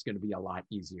all. That's going to be a lot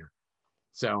easier.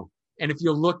 So, and if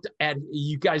you looked at,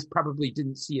 you guys probably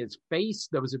didn't see his face,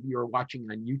 those of you who are watching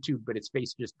on YouTube, but his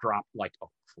face just dropped like,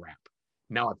 oh, crap.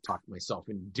 Now I've talked myself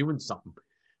into doing something.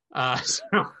 So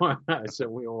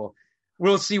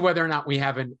we'll see whether or not we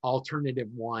have an alternative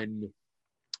one.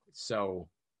 So,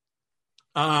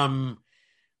 Ethan,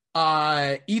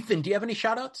 do you have any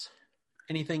shout outs?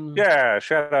 Anything? Yeah.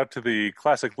 Shout out to the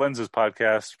Classic Lenses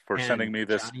podcast for sending me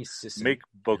this Make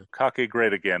Bokake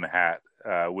Great Again hat,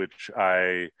 which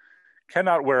I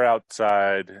cannot wear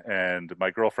outside. And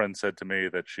my girlfriend said to me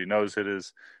that she knows it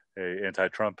is a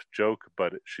anti-Trump joke,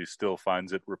 but she still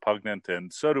finds it repugnant,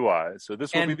 and so do I. So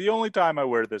this will be the only time I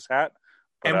wear this hat,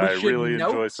 but I really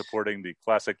enjoy supporting the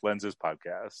Classic Lenses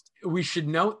podcast. We should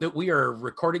note that we are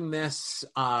recording this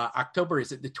October,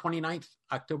 is it the 29th?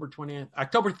 October 20th?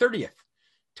 October 30th.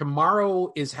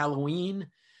 Tomorrow is Halloween,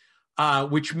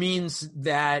 which means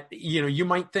that, you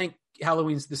might think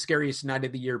Halloween's the scariest night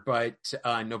of the year, but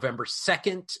November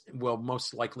 2nd will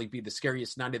most likely be the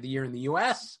scariest night of the year in the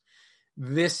U.S.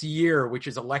 This year, which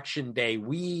is election day,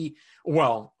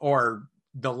 or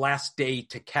the last day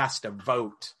to cast a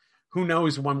vote. Who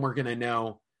knows when we're going to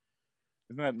know?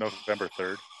 Isn't that November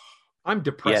 3rd? I'm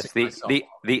depressing myself.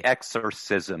 The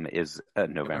exorcism is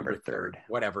November 3rd.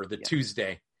 Whatever,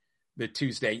 Tuesday. The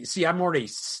Tuesday. See, I'm already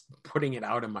putting it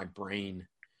out of my brain.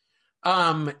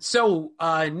 So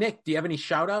Nick, do you have any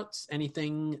shout outs?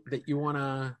 Anything that you want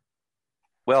to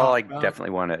Well, I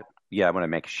definitely want to, I want to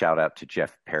make a shout out to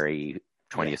Jeff Perry,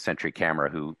 20th Century Camera,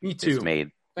 who has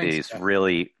made these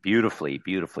really beautifully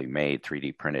made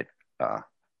 3D printed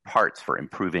parts for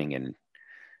improving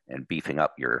and beefing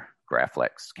up your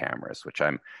Graflex cameras, which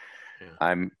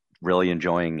I'm really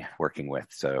enjoying working with.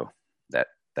 So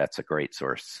that's a great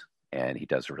source, and he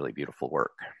does really beautiful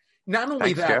work. Not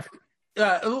only that, Jeff.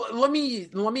 Let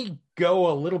me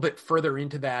go a little bit further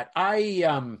into that.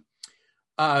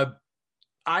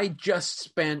 I just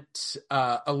spent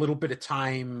a little bit of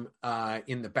time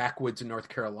in the backwoods of North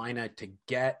Carolina to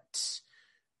get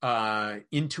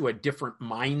into a different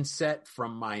mindset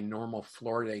from my normal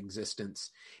Florida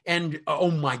existence. And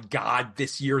oh my God,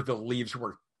 this year the leaves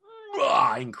were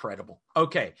incredible.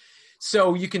 Okay,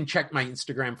 so you can check my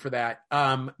Instagram for that.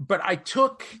 But I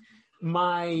took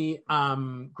my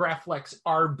Graflex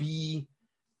RB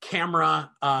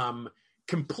camera,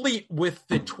 complete with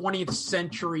the 20th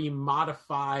Century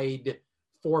modified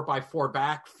 4x4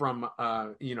 back from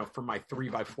my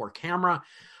 3x4 camera.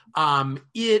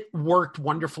 It worked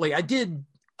wonderfully. I did,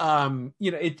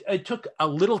 it took a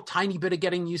little tiny bit of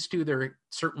getting used to. There are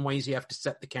certain ways you have to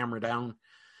set the camera down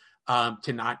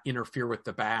to not interfere with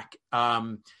the back.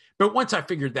 But once I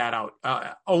figured that out,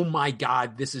 oh my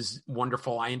God, this is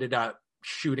wonderful. I ended up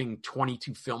shooting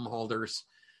 22 film holders.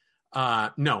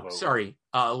 22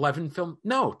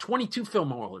 film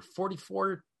holders,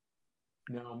 44,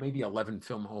 maybe 11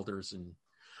 film holders. And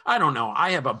I don't know.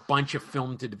 I have a bunch of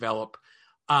film to develop.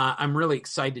 I'm really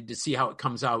excited to see how it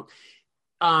comes out.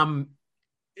 A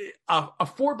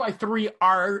 4x3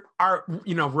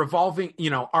 revolving,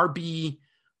 RB,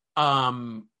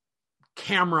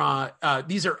 camera.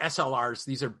 These are SLRs.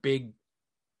 These are big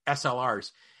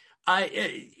SLRs.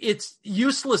 It's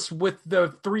useless with the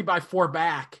 3x4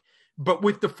 back, but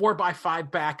with the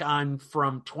 4x5 back on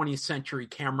from 20th Century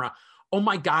Camera, oh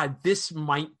my God, this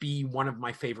might be one of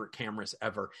my favorite cameras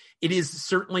ever. It is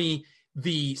certainly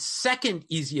the second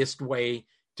easiest way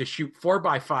to shoot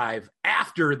 4x5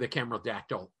 after the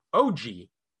Camerodactyl OG.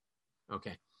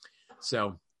 Okay.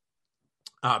 So,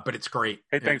 but it's great.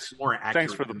 Hey, thanks for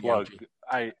the plug.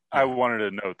 I wanted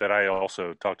to note that I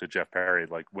also talked to Jeff Perry,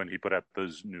 like when he put out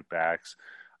those new backs.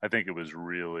 I think it was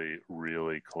really,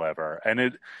 really clever.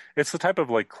 And it's the type of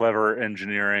like clever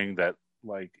engineering that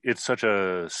like it's such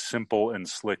a simple and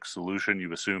slick solution.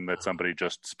 You assume that somebody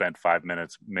just spent 5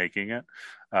 minutes making it.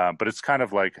 But it's kind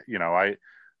of like, the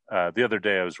other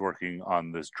day I was working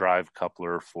on this drive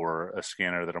coupler for a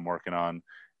scanner that I'm working on.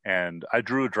 And I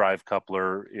drew a drive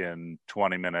coupler in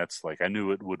 20 minutes. Like I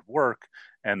knew it would work.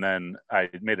 And then I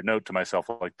made a note to myself,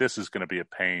 like, this is going to be a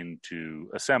pain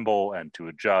to assemble and to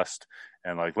adjust.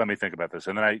 And like, let me think about this.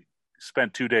 And then I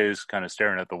spent 2 days kind of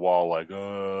staring at the wall, like,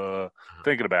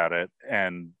 thinking about it.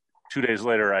 And 2 days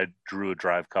later, I drew a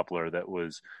drive coupler that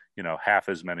was, half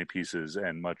as many pieces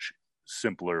and much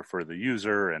simpler for the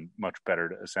user and much better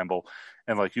to assemble.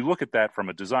 And like, you look at that from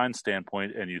a design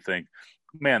standpoint and you think,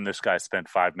 man, this guy spent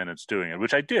 5 minutes doing it,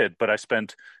 which I did, but I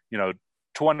spent,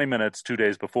 20 minutes 2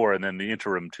 days before, and then the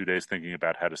interim 2 days thinking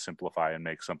about how to simplify and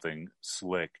make something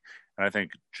slick. And I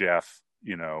think Jeff,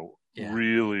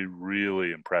 really,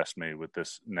 really impressed me with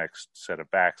this next set of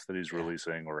backs that he's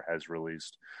releasing or has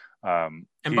released. And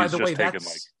by the way,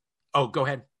 go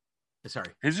ahead. Sorry.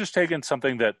 He's just taken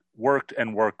something that worked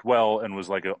well and was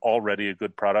like already a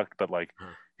good product, but like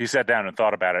he sat down and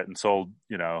thought about it and sold,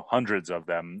 hundreds of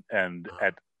them. And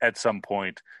at some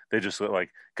point they just like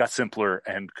got simpler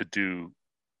and could do,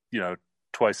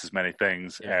 twice as many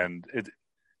things. Yeah. And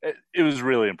it was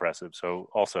really impressive. So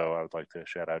also I would like to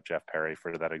shout out Jeff Perry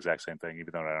for that exact same thing,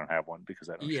 even though I don't have one because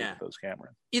I don't shoot those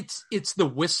cameras. It's the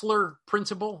Whistler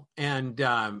principle. And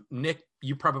Nick,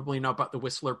 you probably know about the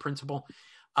Whistler principle.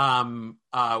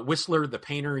 Whistler, the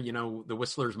painter, the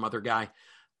Whistler's mother guy.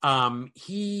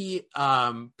 He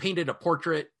painted a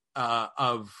portrait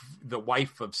of the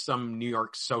wife of some New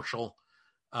York social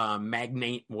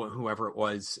magnate, whoever it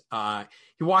was.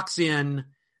 He walks in,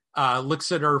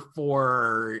 looks at her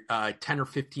for 10 or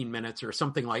 15 minutes or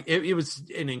something like it. It was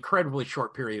an incredibly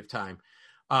short period of time.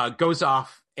 Goes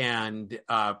off and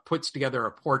puts together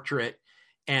a portrait.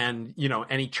 And,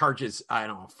 and he charges, I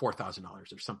don't know, $4,000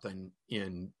 or something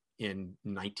in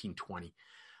 1920.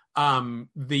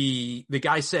 The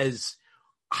guy says,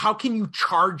 how can you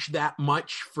charge that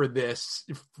much for this,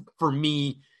 for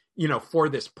me, for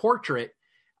this portrait?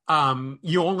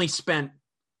 You only spent,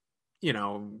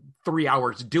 3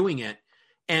 hours doing it,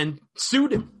 and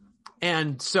sued him.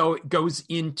 And so it goes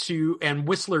into, and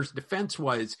Whistler's defense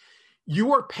was,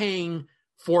 you are paying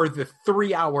for the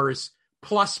 3 hours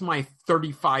plus my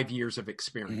 35 years of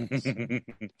experience.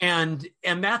 and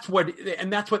that's what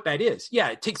that is. Yeah,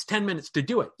 it takes 10 minutes to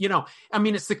do it. You know, I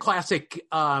mean, it's the classic, you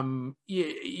know,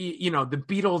 the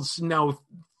Beatles know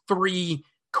 3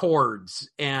 chords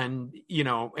and, you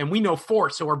know, and we know 4,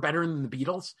 so we're better than the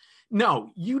Beatles.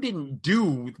 No, you didn't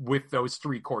do with those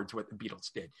 3 chords what the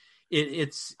Beatles did.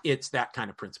 It's that kind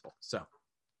of principle. So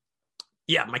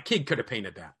yeah, my kid could have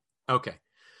painted that. Okay.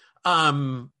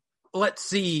 Let's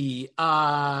see.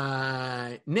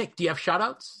 Nick, do you have shout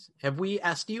outs? Have we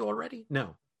asked you already?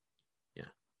 No.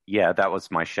 Yeah, that was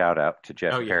my shout out to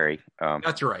Jeff Perry.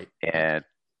 That's right. And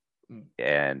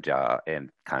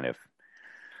kind of,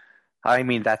 I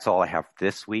mean, that's all I have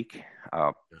this week.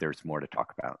 There's more to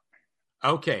talk about.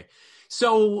 Okay.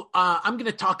 So I'm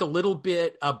going to talk a little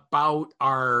bit about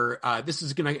our, this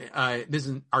is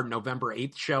our November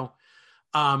 8th show.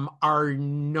 Our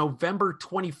November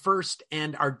 21st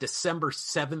and our December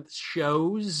 7th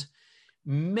shows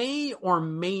may or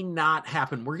may not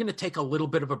happen. We're going to take a little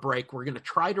bit of a break. We're going to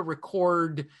try to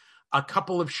record a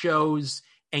couple of shows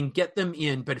and get them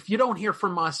in. But if you don't hear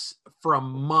from us for a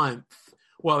month,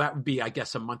 well, that would be, I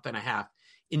guess, a month and a half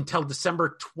until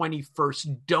December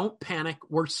 21st. Don't panic.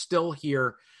 We're still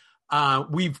here.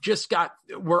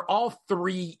 We're all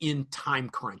 3 in time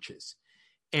crunches.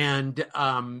 And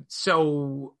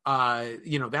so,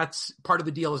 you know, that's part of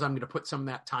the deal is I'm going to put some of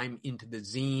that time into the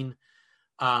zine.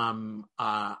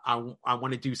 I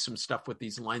want to do some stuff with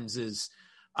these lenses.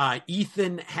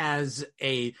 Ethan has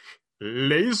a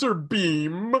laser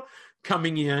beam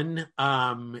coming in.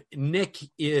 Nick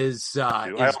is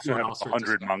I also have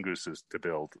 100 mongooses to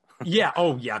build. Yeah.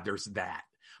 Oh, yeah. There's that.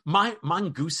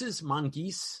 Mongooses.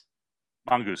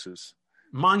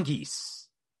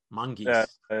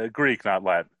 Greek, not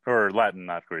Latin, or Latin,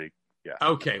 not Greek. Yeah.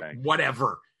 Okay.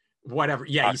 Whatever.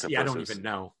 Yeah. You see, I don't even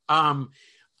know.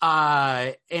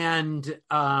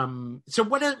 So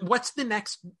what's the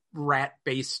next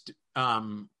rat-based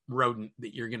rodent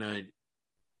that you're gonna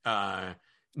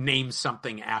name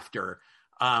something after?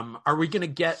 Are we gonna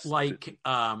get like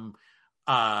a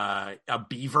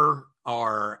beaver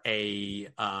or a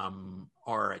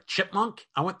chipmunk?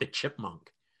 I want the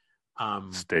chipmunk.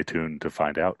 Stay tuned to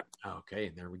find out.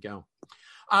 Okay, there we go.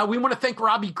 We want to thank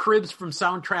Robbie Cribbs from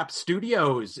Soundtrap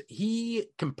Studios. He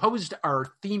composed our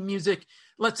theme music,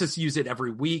 lets us use it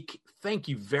every week. Thank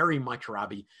you very much,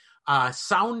 Robbie.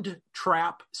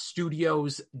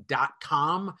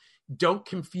 Soundtrapstudios.com. Don't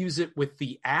confuse it with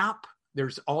the app.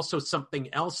 There's also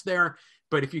something else there.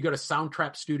 But if you go to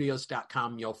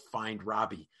soundtrapstudios.com, you'll find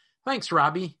Robbie. Thanks,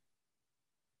 Robbie.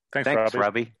 Thanks,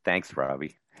 Robbie. Thanks,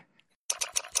 Robbie.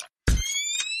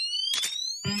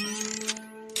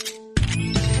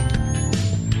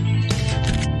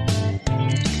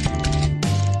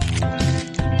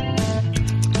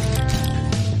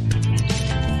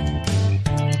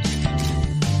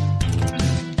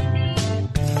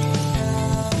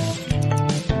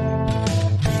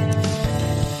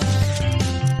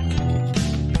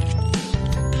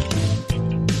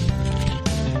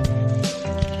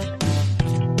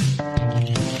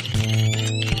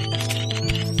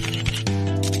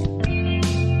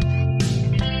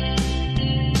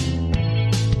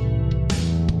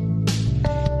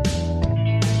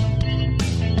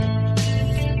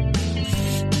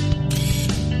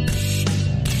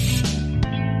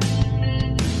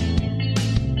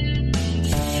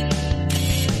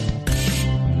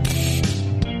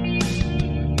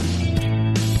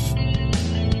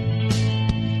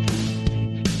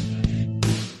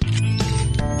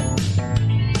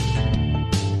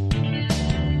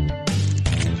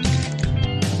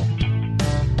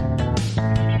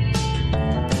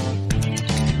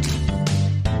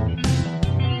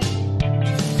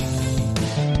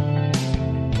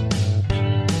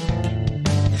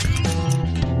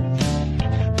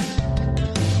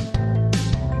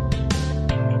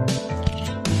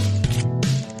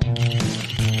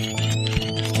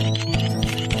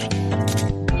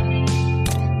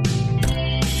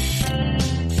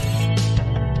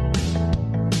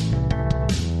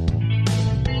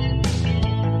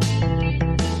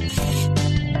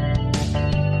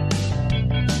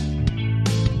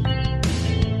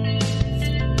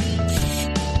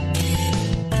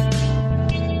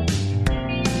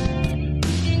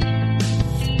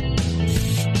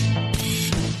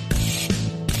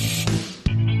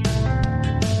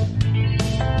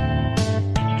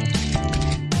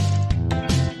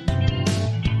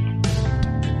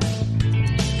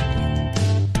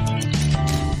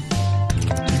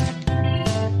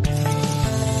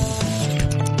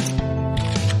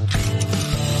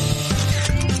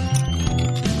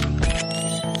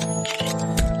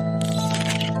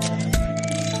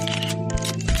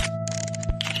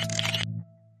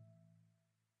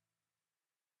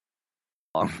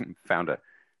 found a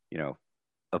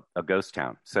ghost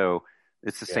town. So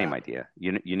it's the same idea.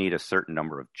 You need a certain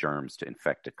number of germs to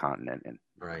infect a continent, and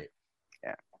right,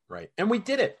 yeah, right. And we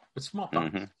did it with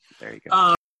smallpox. Mm-hmm. There you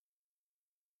go.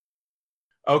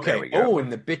 Okay. Oh,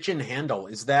 and the bitchin' handle,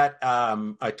 is that a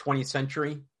 20th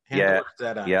century handle? Yeah, or is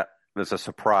that yeah. It was a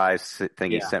surprise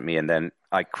thing he sent me, and then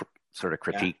I sort of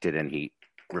critiqued it, and he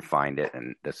refined it,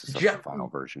 and this is the final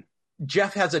version.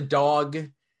 Jeff has a dog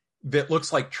that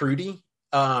looks like Trudy.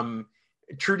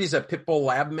 Trudy's a pit bull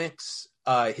lab mix.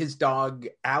 His dog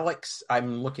Alex,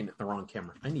 I'm looking at the wrong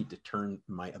camera. I need to turn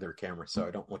my other camera so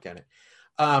I don't look at it.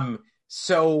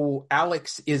 So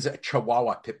Alex is a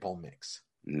Chihuahua pit bull mix.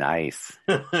 Nice.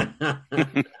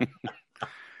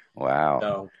 Wow.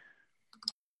 So,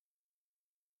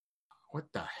 what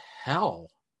the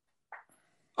hell?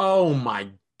 Oh my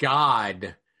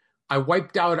God. I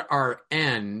wiped out our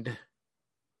end.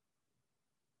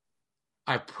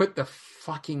 I put the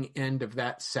fucking end of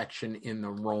that section in the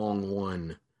wrong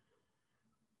one.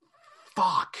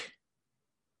 Fuck.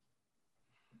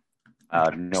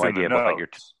 No idea about your...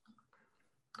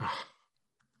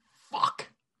 Fuck.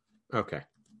 Okay.